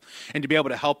stuff, and to be able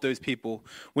to help those people.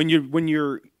 When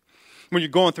you're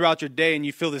going throughout your day and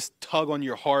you feel this tug on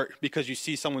your heart because you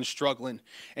see someone struggling,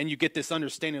 and you get this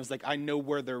understanding, it's like, I know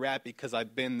where they're at because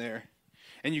I've been there.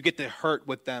 And you get to hurt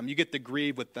with them. You get to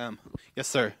grieve with them. Yes,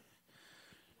 sir.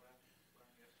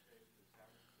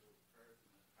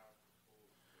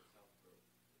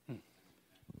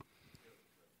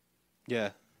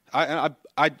 Yeah,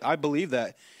 I believe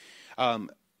that.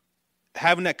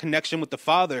 Having that connection with the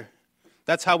Father,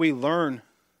 that's how we learn.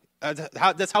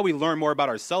 That's how we learn more about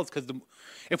ourselves. Because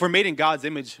if we're made in God's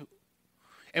image,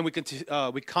 and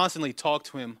we constantly talk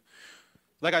to Him,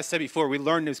 like I said before, we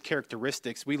learn those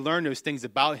characteristics. We learn those things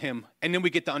about Him, and then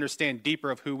we get to understand deeper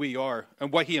of who we are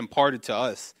and what He imparted to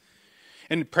us.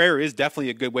 And prayer is definitely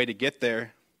a good way to get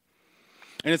there.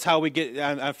 And it's how we get.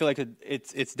 I feel like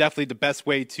it's definitely the best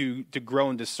way to grow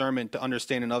in discernment, to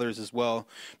understand in others as well,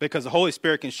 because the Holy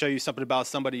Spirit can show you something about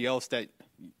somebody else that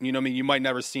you might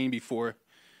never seen before.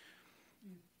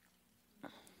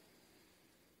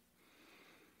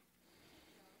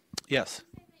 Yes.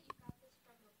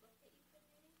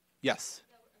 Yes.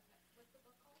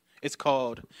 It's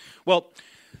called, the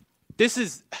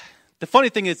funny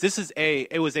thing is,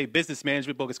 it was a business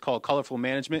management book. It's called Colorful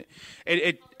Management.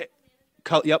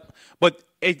 Yep. But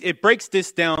it breaks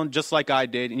this down just like I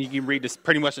did, and you can read this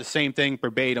pretty much the same thing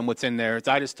verbatim what's in there.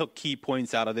 I just took key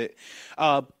points out of it.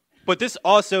 But this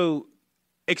also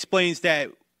explains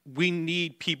that we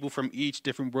need people from each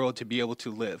different world to be able to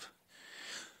live.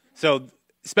 So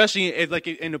especially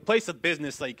in a place of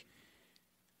business, like,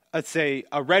 let's say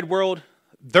a red world,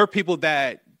 they're people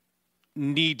that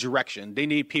need direction. They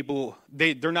need people,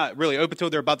 they're not really open to it,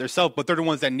 they're about themselves, but they're the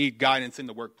ones that need guidance in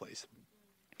the workplace.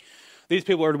 These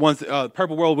people are the ones,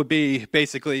 purple world would be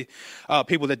basically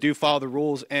people that do follow the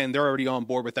rules and they're already on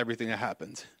board with everything that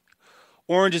happens.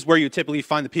 Orange is where you typically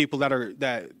find the people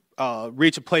that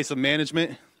reach a place of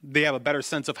management. They have a better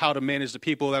sense of how to manage the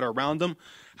people that are around them,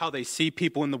 how they see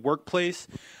people in the workplace,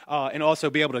 and also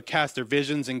be able to cast their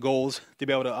visions and goals to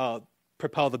be able to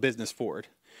propel the business forward.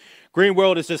 Green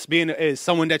world is just is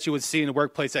someone that you would see in the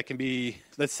workplace that can be,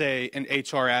 let's say, in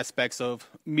HR aspects of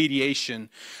mediation,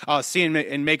 seeing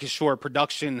and making sure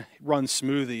production runs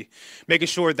smoothly, making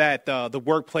sure that the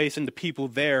workplace and the people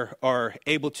there are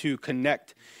able to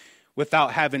connect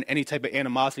without having any type of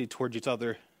animosity towards each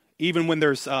other, even when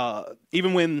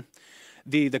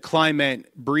the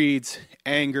climate breeds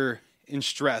anger and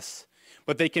stress,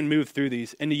 but they can move through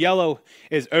these. And the yellow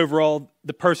is overall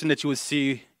the person that you would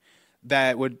see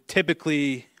that would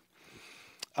typically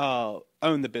own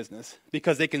the business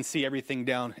because they can see everything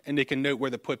down and they can note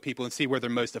where to put people and see where they're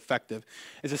most effective.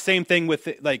 It's the same thing with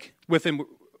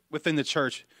within the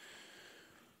church.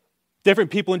 Different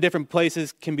people in different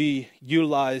places can be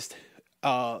utilized,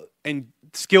 and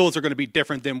skills are going to be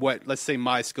different than what, let's say,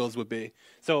 my skills would be.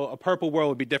 So a purple world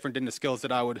would be different than the skills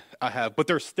that I have, but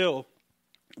they're still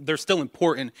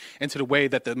important into the way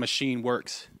that the machine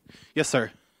works. Yes,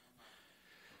 sir.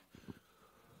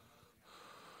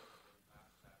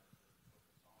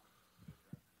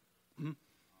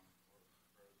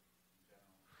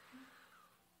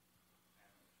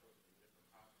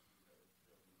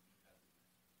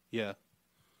 Yeah,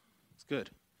 it's good.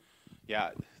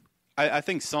 Yeah, I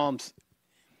think Psalms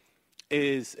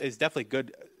is definitely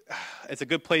good. It's a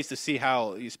good place to see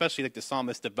how, especially like the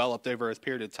psalmist developed over a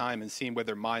period of time and seeing where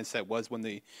their mindset was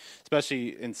when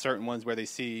especially in certain ones where they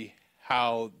see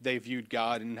how they viewed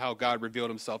God and how God revealed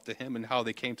himself to him and how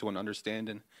they came to an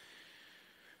understanding.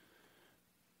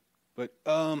 But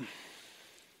let's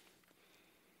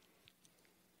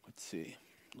see.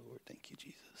 Lord, thank you,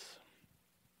 Jesus.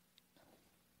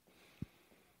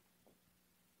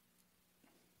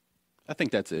 I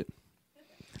think that's it.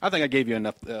 I think I gave you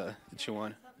enough to chew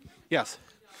on. Yes.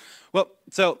 Well,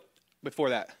 so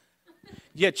before that,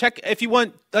 yeah, check if you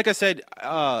want. Like I said,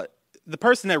 the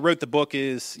person that wrote the book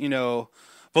is,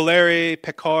 Valérie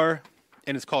Pécard,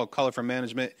 and it's called Color for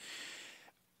Management.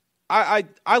 I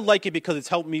like it because it's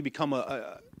helped me become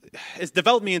it's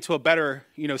developed me into a better,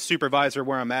 supervisor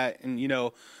where I'm at, and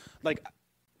like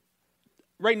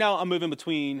right now I'm moving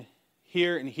between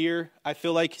here and here. I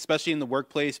feel like, especially in the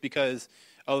workplace, because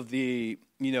of the,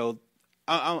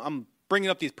 I'm bringing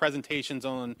up these presentations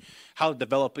on how to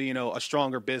develop, a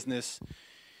stronger business,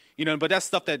 but that's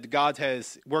stuff that God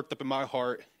has worked up in my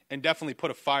heart and definitely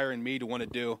put a fire in me to want to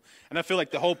do. And I feel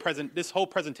like this whole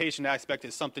presentation aspect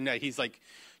is something that he's like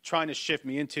trying to shift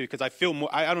me into, because I feel more,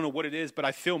 I don't know what it is, but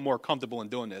I feel more comfortable in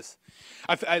doing this.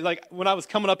 I like when I was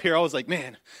coming up here, I was like,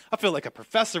 man, I feel like a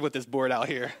professor with this board out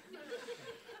here.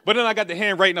 But then I got the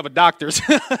handwriting of a doctor's.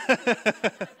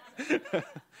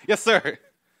 Yes, sir. I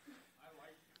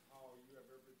like how you have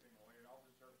everything laid out.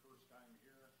 It's our first time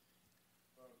here,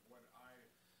 but what I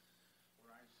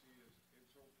see is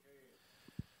it's okay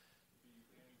to be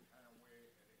any kind of way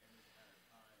at any kind of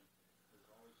time. There's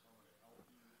always someone to help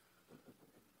you, and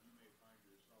you may find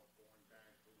yourself going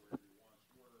back to where you once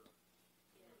were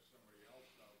to lift somebody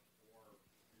else up, or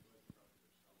you lift up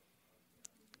yourself.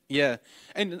 Yeah,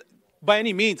 and by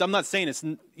any means, I'm not saying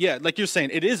like you're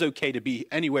saying, it is okay to be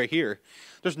anywhere here.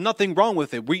 There's nothing wrong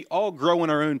with it. We all grow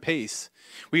in our own pace.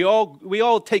 We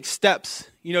all take steps,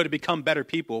 to become better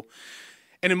people.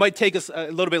 And it might take us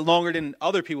a little bit longer than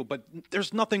other people, but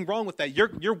there's nothing wrong with that.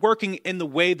 You're working in the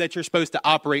way that you're supposed to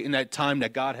operate in that time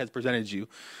that God has presented you.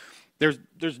 There's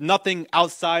nothing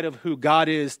outside of who God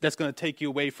is that's going to take you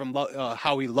away from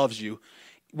how he loves you.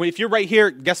 If you're right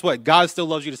here, guess what? God still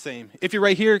loves you the same. If you're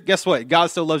right here, guess what? God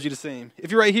still loves you the same.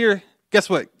 If you're right here, guess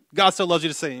what? God still loves you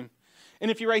the same. And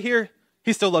if you're right here,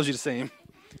 he still loves you the same.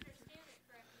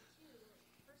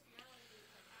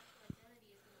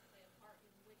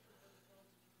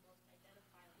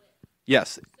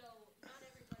 Yes. So not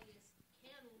everybody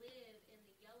can live in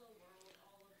the yellow world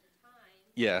all of the time.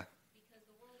 Yeah. Because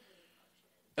the world wouldn't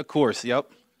function. Of course, yep.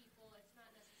 People, it's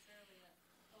not necessarily the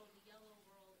yellow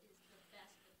world is the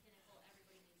best, the pinnacle,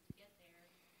 everybody needs to get there.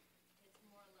 It's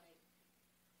more like,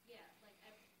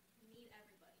 meet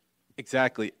everybody.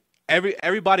 Exactly.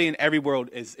 Everybody in every world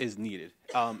is needed.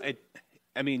 If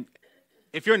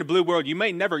you're in the blue world, you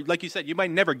may never, like you said, you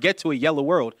might never get to a yellow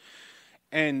world.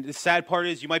 And the sad part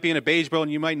is you might be in a beige world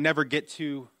and you might never get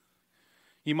to,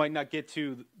 You might not get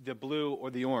to the blue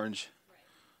or the orange, Right.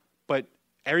 but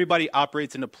everybody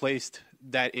operates in a place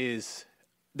that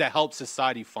helps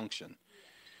society function.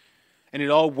 And it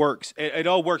all works. It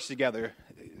all works together.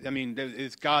 I mean,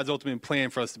 it's God's ultimate plan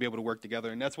for us to be able to work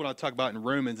together. And that's what I talk about in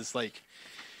Romans. It's like,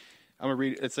 I'm going to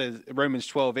read, it says, Romans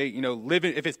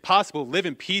 12:8, if it's possible, live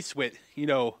in peace with,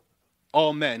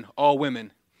 all men, all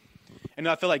women. And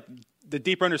I feel like the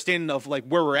deeper understanding of like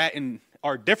where we're at in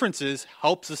our differences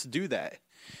helps us do that.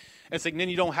 It's like, then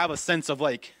you don't have a sense of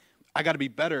like, I got to be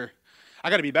better. I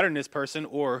got to be better than this person,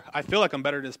 or I feel like I'm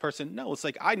better than this person. No, it's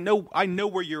like, I know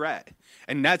where you're at,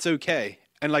 and that's okay.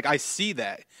 And like, I see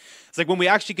that. It's like when we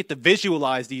actually get to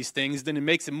visualize these things, then it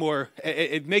makes it more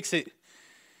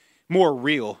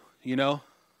real,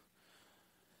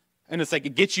 And it's like,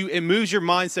 it moves your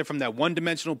mindset from that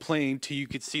one-dimensional plane to you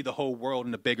could see the whole world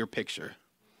in a bigger picture.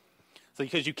 It's like,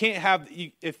 because you can't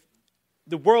if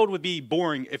the world would be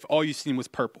boring if all you seen was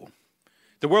purple.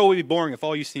 The world would be boring if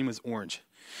all you seen was orange.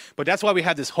 But that's why we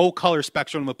have this whole color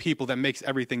spectrum of people that makes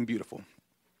everything beautiful.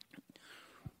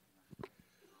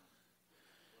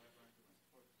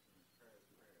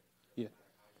 Yeah.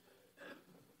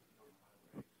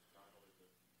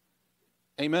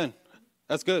 Amen.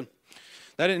 That's good.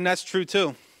 And that's true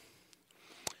too.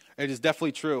 It is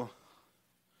definitely true.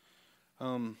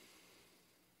 I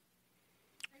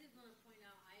just want to point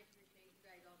out, I appreciate you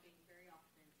guys all being very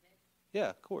authentic. Yeah,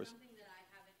 of course. Something that I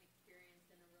haven't experienced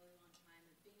in a really long time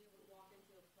is being able to walk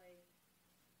into a place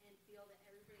and feel that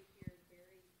everybody here is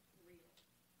very real.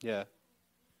 Yeah.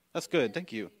 That's good. Thank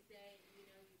you. You say,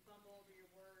 you fumble over your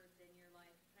words and you're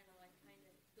like, kind of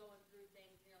going through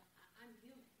things, I'm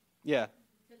human. Yeah.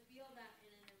 To feel that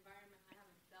in an environment I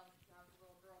haven't felt since I was a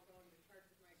little girl going to church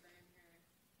with my grandparents,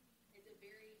 it's a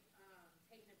very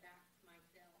taken aback to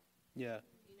myself. Yeah.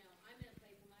 I'm in a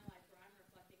place in my life where I'm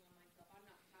reflecting on myself. I'm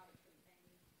not proud of some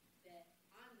things that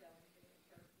I'm going through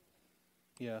personally.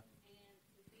 Yeah. And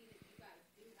to see that you guys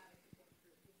do have a support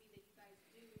group, to see that you guys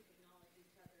do acknowledge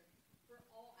each other for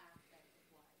all aspects of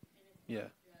life. And it's Yeah.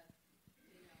 not just,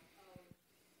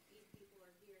 these people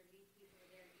are here, these people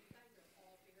are there. You guys are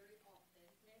all very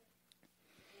authentic.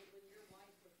 And when your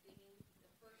wife was singing,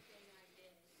 the first thing I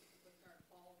did was start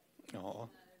bawling. Aw.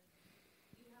 Because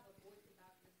you have a voice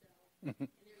about yourself. And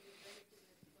there's a grace in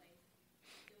this place.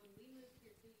 So when we moved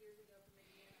here 2 years ago from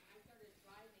Indiana, I started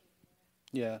driving here.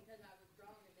 Yeah. Because I was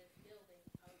drawn to this building.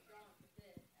 I was drawn to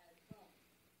this as home.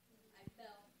 I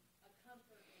felt a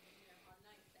comfort in here on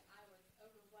nights that I was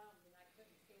overwhelmed and I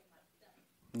couldn't stand myself.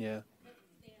 Yeah. I couldn't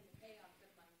stand the chaos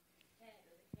of my head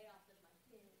or the chaos of my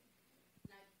kids.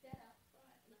 And I'd sit out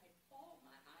front and I'd bawl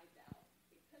my eyes out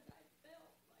because I felt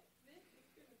like this is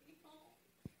going to be home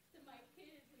to my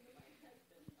kids and to my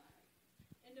husband and I.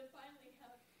 And to finally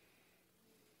have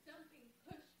something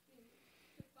push me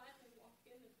to finally walk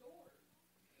in the doors.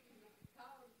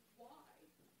 How, why?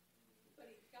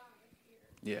 But he's got us here.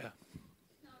 Yeah.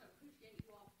 It's not appreciate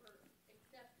you all for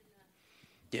accepting us.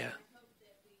 Yeah. I hope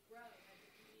that we grow as a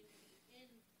community in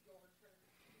your church.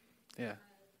 Yeah.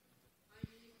 I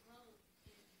need home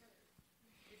in church.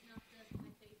 It's not just my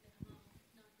faith at home.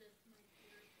 It's not just my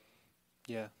spiritual.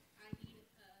 Yeah. I need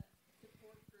a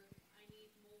support group. I need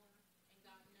more, and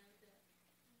God knows it.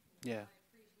 Yeah. I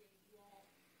appreciate you all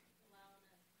allowing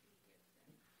us to be here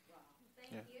today. Wow.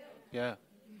 Thank Yeah. you. Yeah.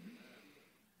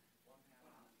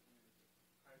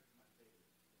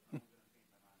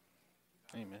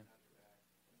 Amen.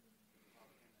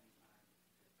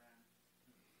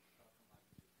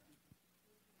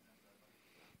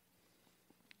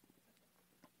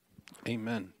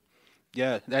 Amen.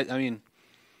 Yeah,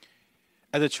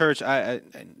 as a church, I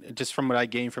just from what I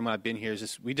gained from what I've been here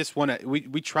is we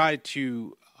try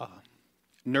to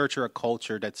nurture a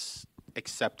culture that's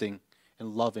accepting and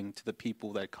loving to the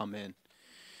people that come in.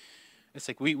 It's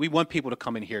like we want people to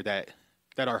come in here that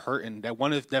are hurting,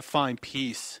 that find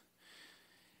peace.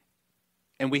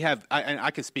 And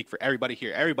I can speak for everybody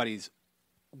here. Everybody's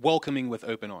welcoming with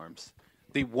open arms.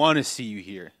 They want to see you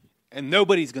here, and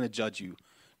nobody's going to judge you.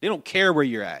 They don't care where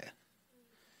you're at.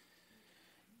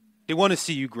 They want to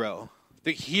see you grow.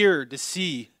 They're here to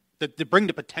see, to bring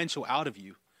the potential out of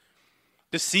you,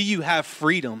 to see you have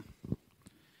freedom,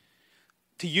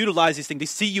 to utilize these things. They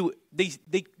see you. They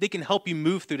can help you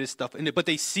move through this stuff, but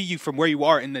they see you from where you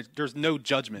are, and there's no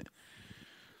judgment.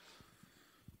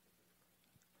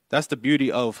 That's the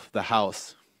beauty of the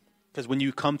house, because when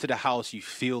you come to the house, you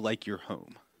feel like you're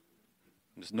home.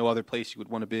 There's no other place you would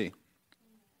want to be.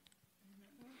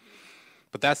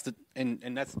 But that's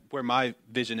that's where my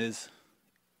vision is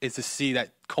to see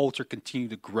that culture continue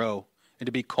to grow and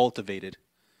to be cultivated.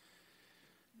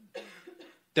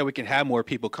 that we can have more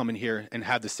people come in here and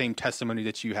have the same testimony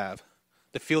that you have,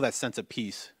 to feel that sense of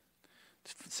peace,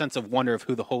 sense of wonder of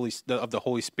who the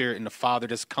Holy Spirit and the Father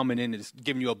just coming in and just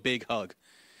giving you a big hug,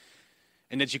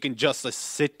 and that you can just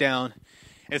sit down.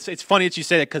 It's funny that you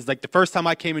say that, because like the first time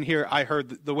I came in here, I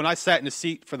heard when I sat in the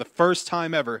seat for the first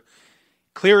time ever,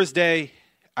 clear as day,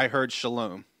 I heard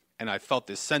shalom, and I felt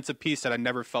this sense of peace that I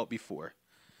never felt before.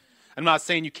 I'm not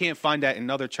saying you can't find that in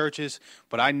other churches,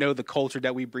 but I know the culture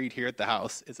that we breed here at the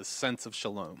house is a sense of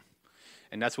shalom.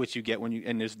 And that's what you get when you,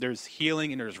 and there's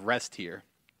healing and there's rest here.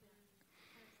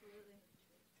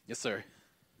 Yes, sir.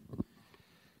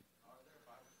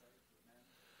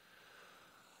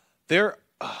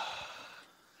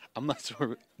 I'm not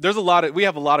sure. We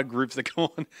have a lot of groups that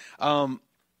go on.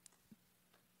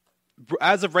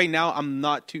 As of right now, I'm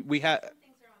not too,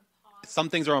 some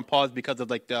things are on pause because of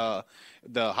like the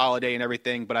holiday and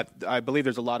everything, but I believe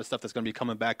there's a lot of stuff that's going to be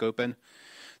coming back open.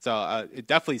 So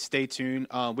definitely stay tuned.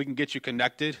 We can get you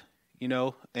connected,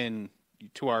 and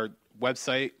to our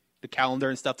website, the calendar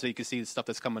and stuff, so you can see the stuff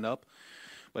that's coming up.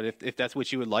 But if that's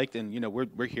what you would like, then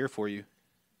we're here for you.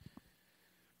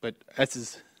 But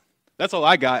that's all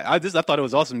I got. I thought it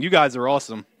was awesome. You guys are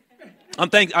awesome.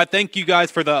 I thank you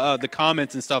guys for the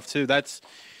comments and stuff too.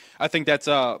 I think that's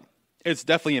it's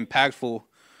definitely impactful,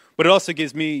 but it also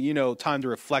gives me time to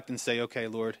reflect and say, okay,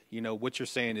 Lord, what you're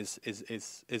saying is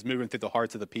moving through the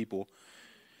hearts of the people,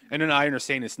 and then I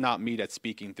understand it's not me that's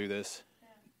speaking through this,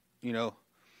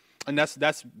 and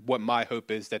that's what my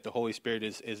hope is, that the Holy Spirit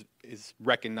is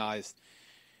recognized,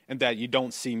 and that you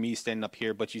don't see me standing up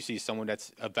here, but you see someone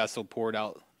that's a vessel poured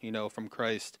out, from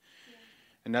Christ. Yeah.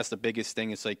 And that's the biggest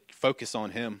thing. It's like, focus on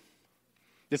him.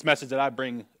 This message that I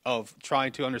bring of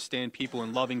trying to understand people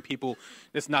and loving people,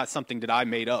 it's not something that I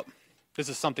made up. This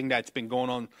is something that's been going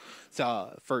on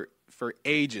for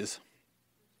ages.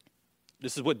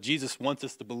 This is what Jesus wants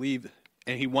us to believe,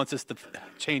 and he wants us to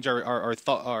change our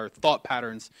thought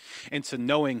patterns into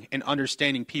knowing and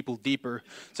understanding people deeper,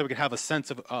 so we can have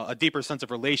a deeper sense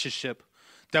of relationship,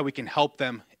 that we can help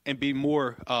them and be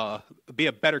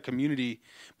a better community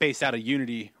based out of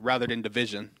unity rather than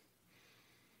division.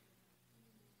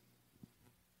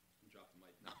 Drop the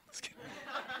mic. No, just kidding.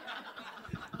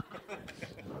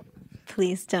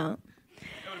 Please don't. It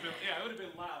would have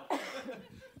been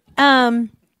loud.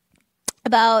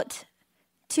 About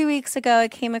 2 weeks ago, I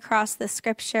came across this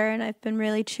scripture, and I've been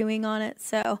really chewing on it,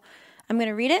 so I'm going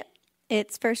to read it.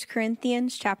 It's 1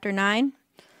 Corinthians chapter 9,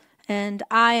 and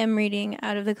I am reading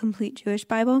out of the Complete Jewish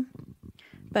Bible,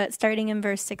 but starting in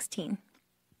verse 16.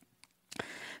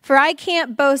 For I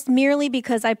can't boast merely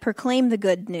because I proclaim the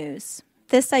good news.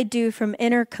 This I do from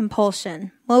inner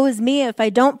compulsion. Woe is me if I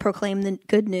don't proclaim the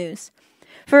good news.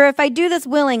 For if I do this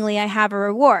willingly, I have a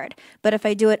reward. But if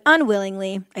I do it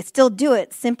unwillingly, I still do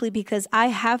it simply because I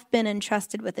have been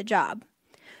entrusted with a job.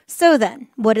 So then,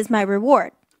 what is my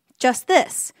reward? Just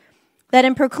this, that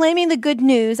in proclaiming the good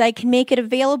news, I can make it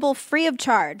available free of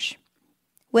charge,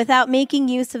 without making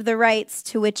use of the rights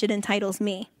to which it entitles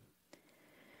me.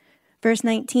 Verse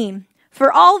 19,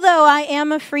 for although I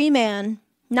am a free man,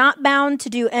 not bound to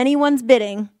do anyone's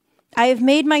bidding, I have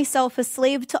made myself a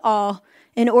slave to all,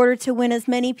 in order to win as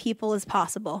many people as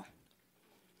possible.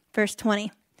 Verse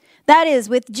 20. That is,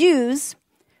 with Jews,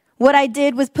 what I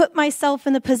did was put myself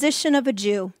in the position of a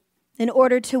Jew in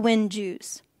order to win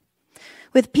Jews.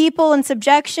 With people in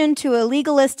subjection to a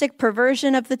legalistic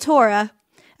perversion of the Torah,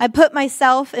 I put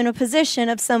myself in a position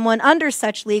of someone under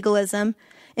such legalism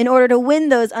in order to win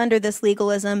those under this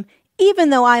legalism,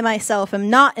 even though I myself am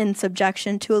not in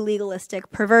subjection to a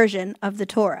legalistic perversion of the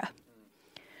Torah.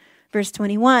 Verse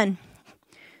 21.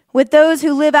 With those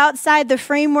who live outside the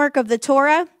framework of the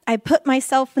Torah, I put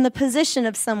myself in the position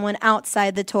of someone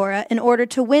outside the Torah in order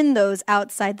to win those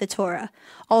outside the Torah,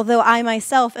 although I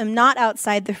myself am not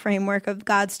outside the framework of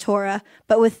God's Torah,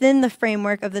 but within the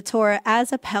framework of the Torah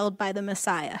as upheld by the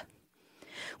Messiah.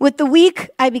 With the weak,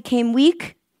 I became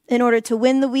weak in order to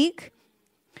win the weak.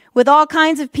 With all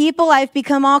kinds of people, I've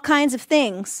become all kinds of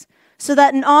things, so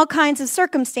that in all kinds of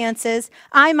circumstances,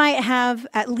 I might have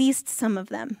at least some of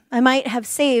them. I might have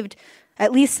saved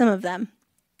at least some of them.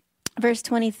 Verse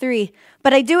 23,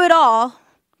 but I do it all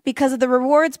because of the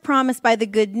rewards promised by the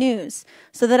good news,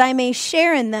 so that I may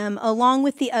share in them along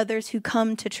with the others who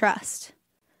come to trust.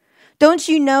 Don't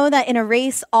you know that in a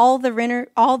race all the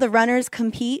runners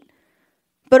compete,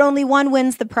 but only one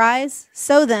wins the prize?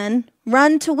 So then,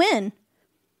 run to win.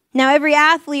 Now every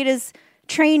athlete in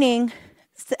training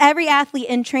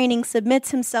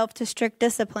submits himself to strict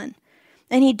discipline,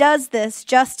 and he does this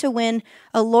just to win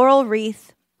a laurel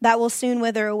wreath that will soon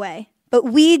wither away. But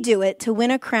we do it to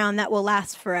win a crown that will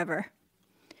last forever.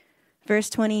 Verse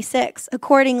 26,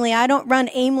 accordingly, I don't run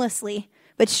aimlessly,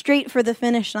 but straight for the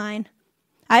finish line.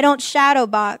 I don't shadow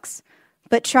box,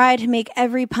 but try to make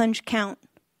every punch count.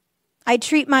 I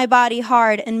treat my body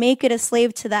hard and make it a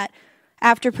slave to that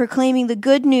after proclaiming the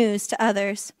good news to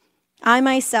others. I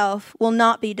myself will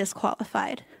not be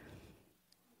disqualified.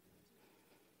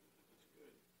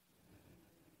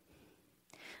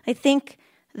 I think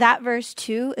that verse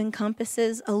 2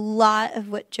 encompasses a lot of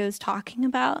what Joe's talking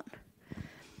about.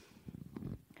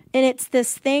 And it's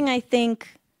this thing, I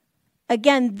think,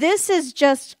 again, this is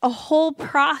just a whole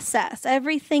process.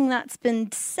 Everything that's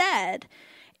been said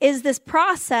is this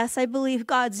process, I believe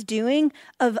God's doing,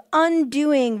 of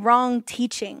undoing wrong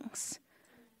teachings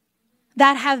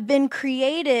that have been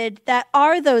created that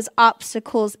are those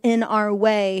obstacles in our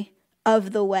way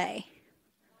of the way.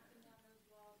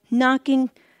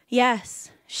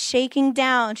 Shaking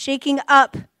down, shaking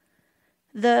up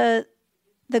the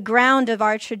ground of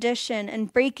our tradition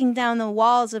and breaking down the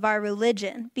walls of our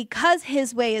religion because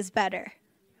his way is better.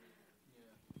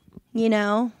 You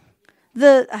know,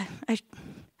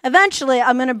 eventually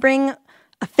I'm going to bring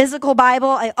a physical Bible.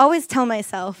 I always tell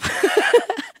myself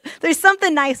there's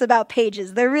something nice about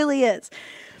pages. There really is.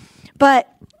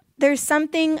 But there's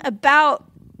something about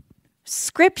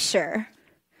Scripture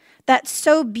that's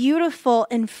so beautiful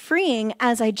and freeing,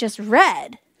 as I just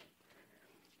read.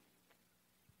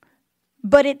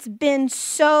 But it's been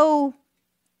so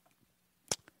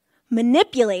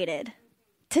manipulated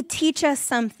to teach us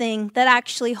something that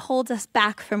actually holds us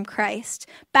back from Christ,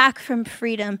 back from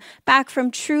freedom, back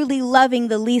from truly loving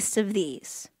the least of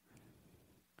these.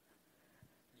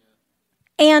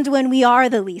 And when we are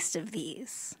the least of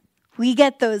these, we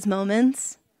get those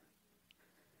moments.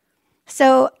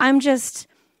 So I'm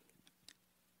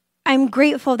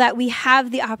grateful that we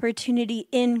have the opportunity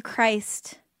in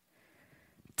Christ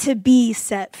to be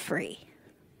set free.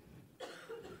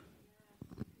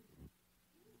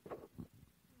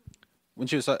 When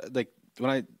she was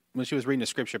when she was reading the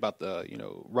scripture about the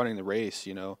running the race,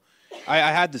 I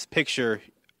had this picture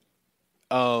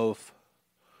of,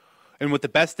 and what the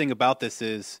best thing about this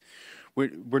is,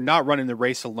 we're not running the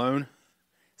race alone.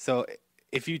 So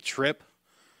if you trip,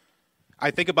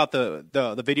 I think about the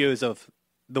videos of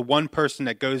the one person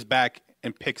that goes back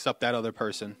and picks up that other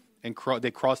person, and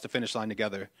they cross the finish line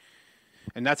together.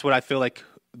 And that's what I feel like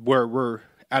we're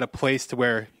at a place to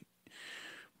where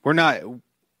we're not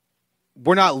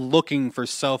looking for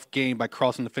self-gain by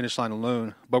crossing the finish line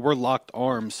alone, but we're locked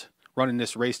arms running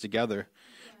this race together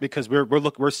because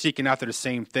we're seeking after the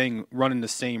same thing, running the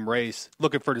same race,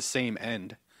 looking for the same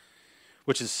end,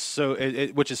 which is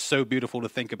so beautiful to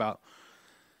think about.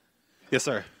 Yes,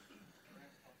 sir.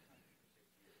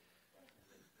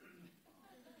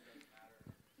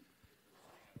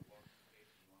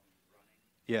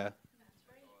 Yeah.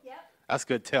 That's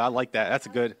good too. I like that.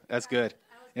 That's good.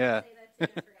 Yeah.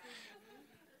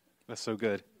 That's so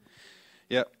good.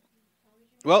 Yep.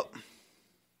 Well,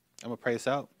 I'm going to pray this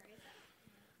out.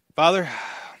 Father,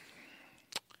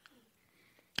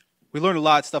 we learned a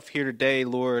lot of stuff here today,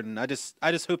 Lord, and I just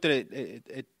hope that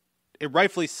it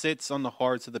rightfully sits on the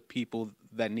hearts of the people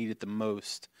that need it the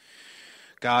most.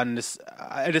 God, and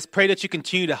I just pray that you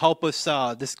continue to help us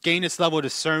gain this level of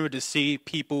discernment to see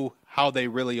people how they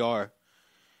really are.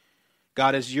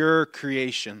 God, as your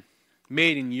creation,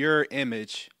 made in your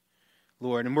image,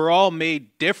 Lord, and we're all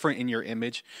made different in your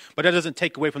image, but that doesn't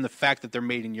take away from the fact that they're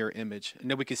made in your image and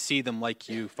that we can see them like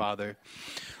you, Father.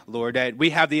 Lord, that we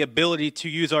have the ability to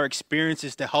use our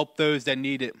experiences to help those that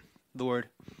need it, Lord.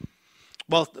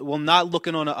 Well, not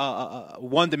looking on a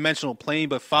one-dimensional plane,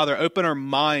 but Father, open our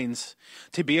minds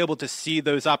to be able to see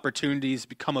those opportunities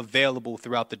become available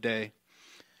throughout the day.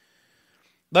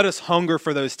 Let us hunger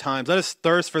for those times. Let us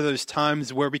thirst for those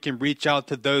times where we can reach out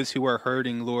to those who are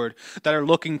hurting, Lord, that are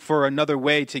looking for another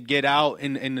way to get out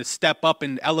and to step up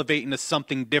and elevate into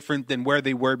something different than where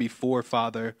they were before,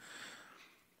 Father.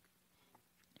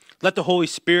 Let the Holy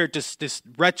Spirit just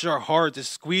wrench our heart,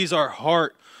 just squeeze our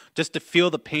heart, just to feel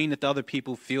the pain that the other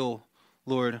people feel,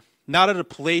 Lord. Not at a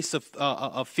place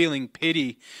of feeling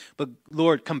pity, but,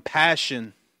 Lord,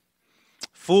 compassion,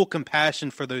 full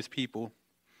compassion for those people.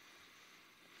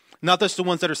 Not just the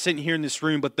ones that are sitting here in this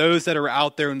room, but those that are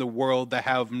out there in the world that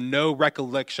have no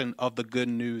recollection of the good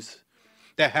news,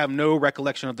 that have no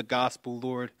recollection of the gospel,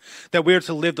 Lord. That we are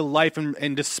to live the life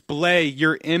and display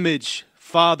your image,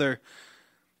 Father,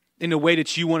 in the way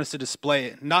that you want us to display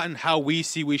it. Not in how we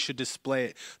see we should display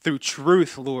it. Through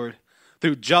truth, Lord.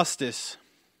 Through justice.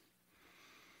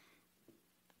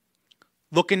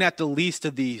 Looking at the least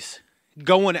of these.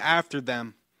 Going after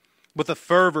them with a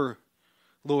fervor,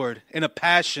 Lord, and a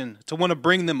passion to want to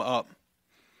bring them up.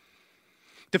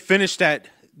 to finish that,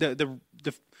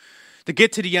 to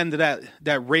get to the end of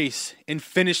that race and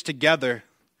finish together,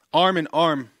 arm in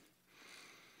arm,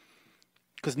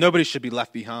 because nobody should be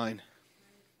left behind.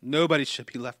 Nobody should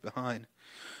be left behind.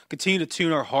 Continue to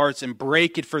tune our hearts and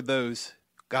break it for those,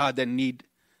 God, that need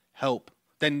help,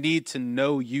 that need to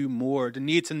know you more, that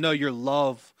need to know your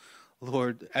love,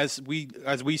 Lord, as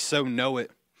we so know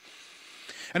it.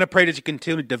 And I pray that you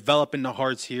continue to develop in the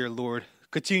hearts here, Lord.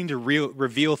 Continue to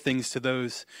reveal things to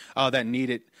those that need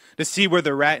it, to see where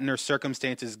they're at in their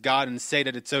circumstances, God, and say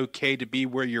that it's okay to be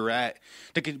where you're at,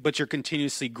 but you're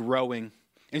continuously growing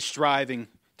and striving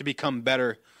to become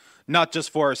better, not just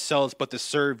for ourselves, but to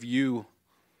serve you.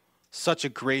 Such a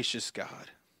gracious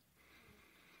God.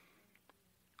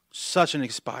 Such an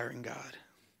inspiring God.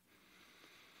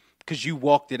 Because you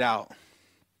walked it out.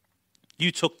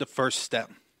 You took the first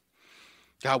step.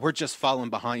 God, we're just following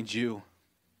behind you.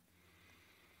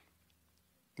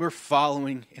 We're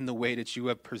following in the way that you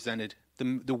have presented,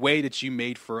 the way that you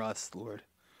made for us, Lord.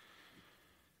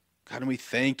 God, and we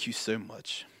thank you so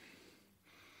much.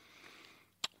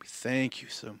 We thank you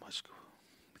so much.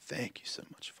 We thank you so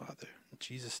much, Father. In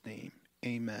Jesus' name,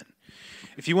 amen.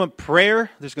 If you want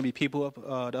prayer, there's going to be people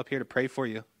up here to pray for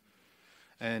you.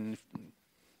 And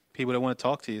people that want to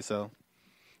talk to you. So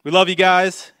we love you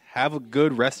guys. Have a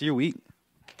good rest of your week.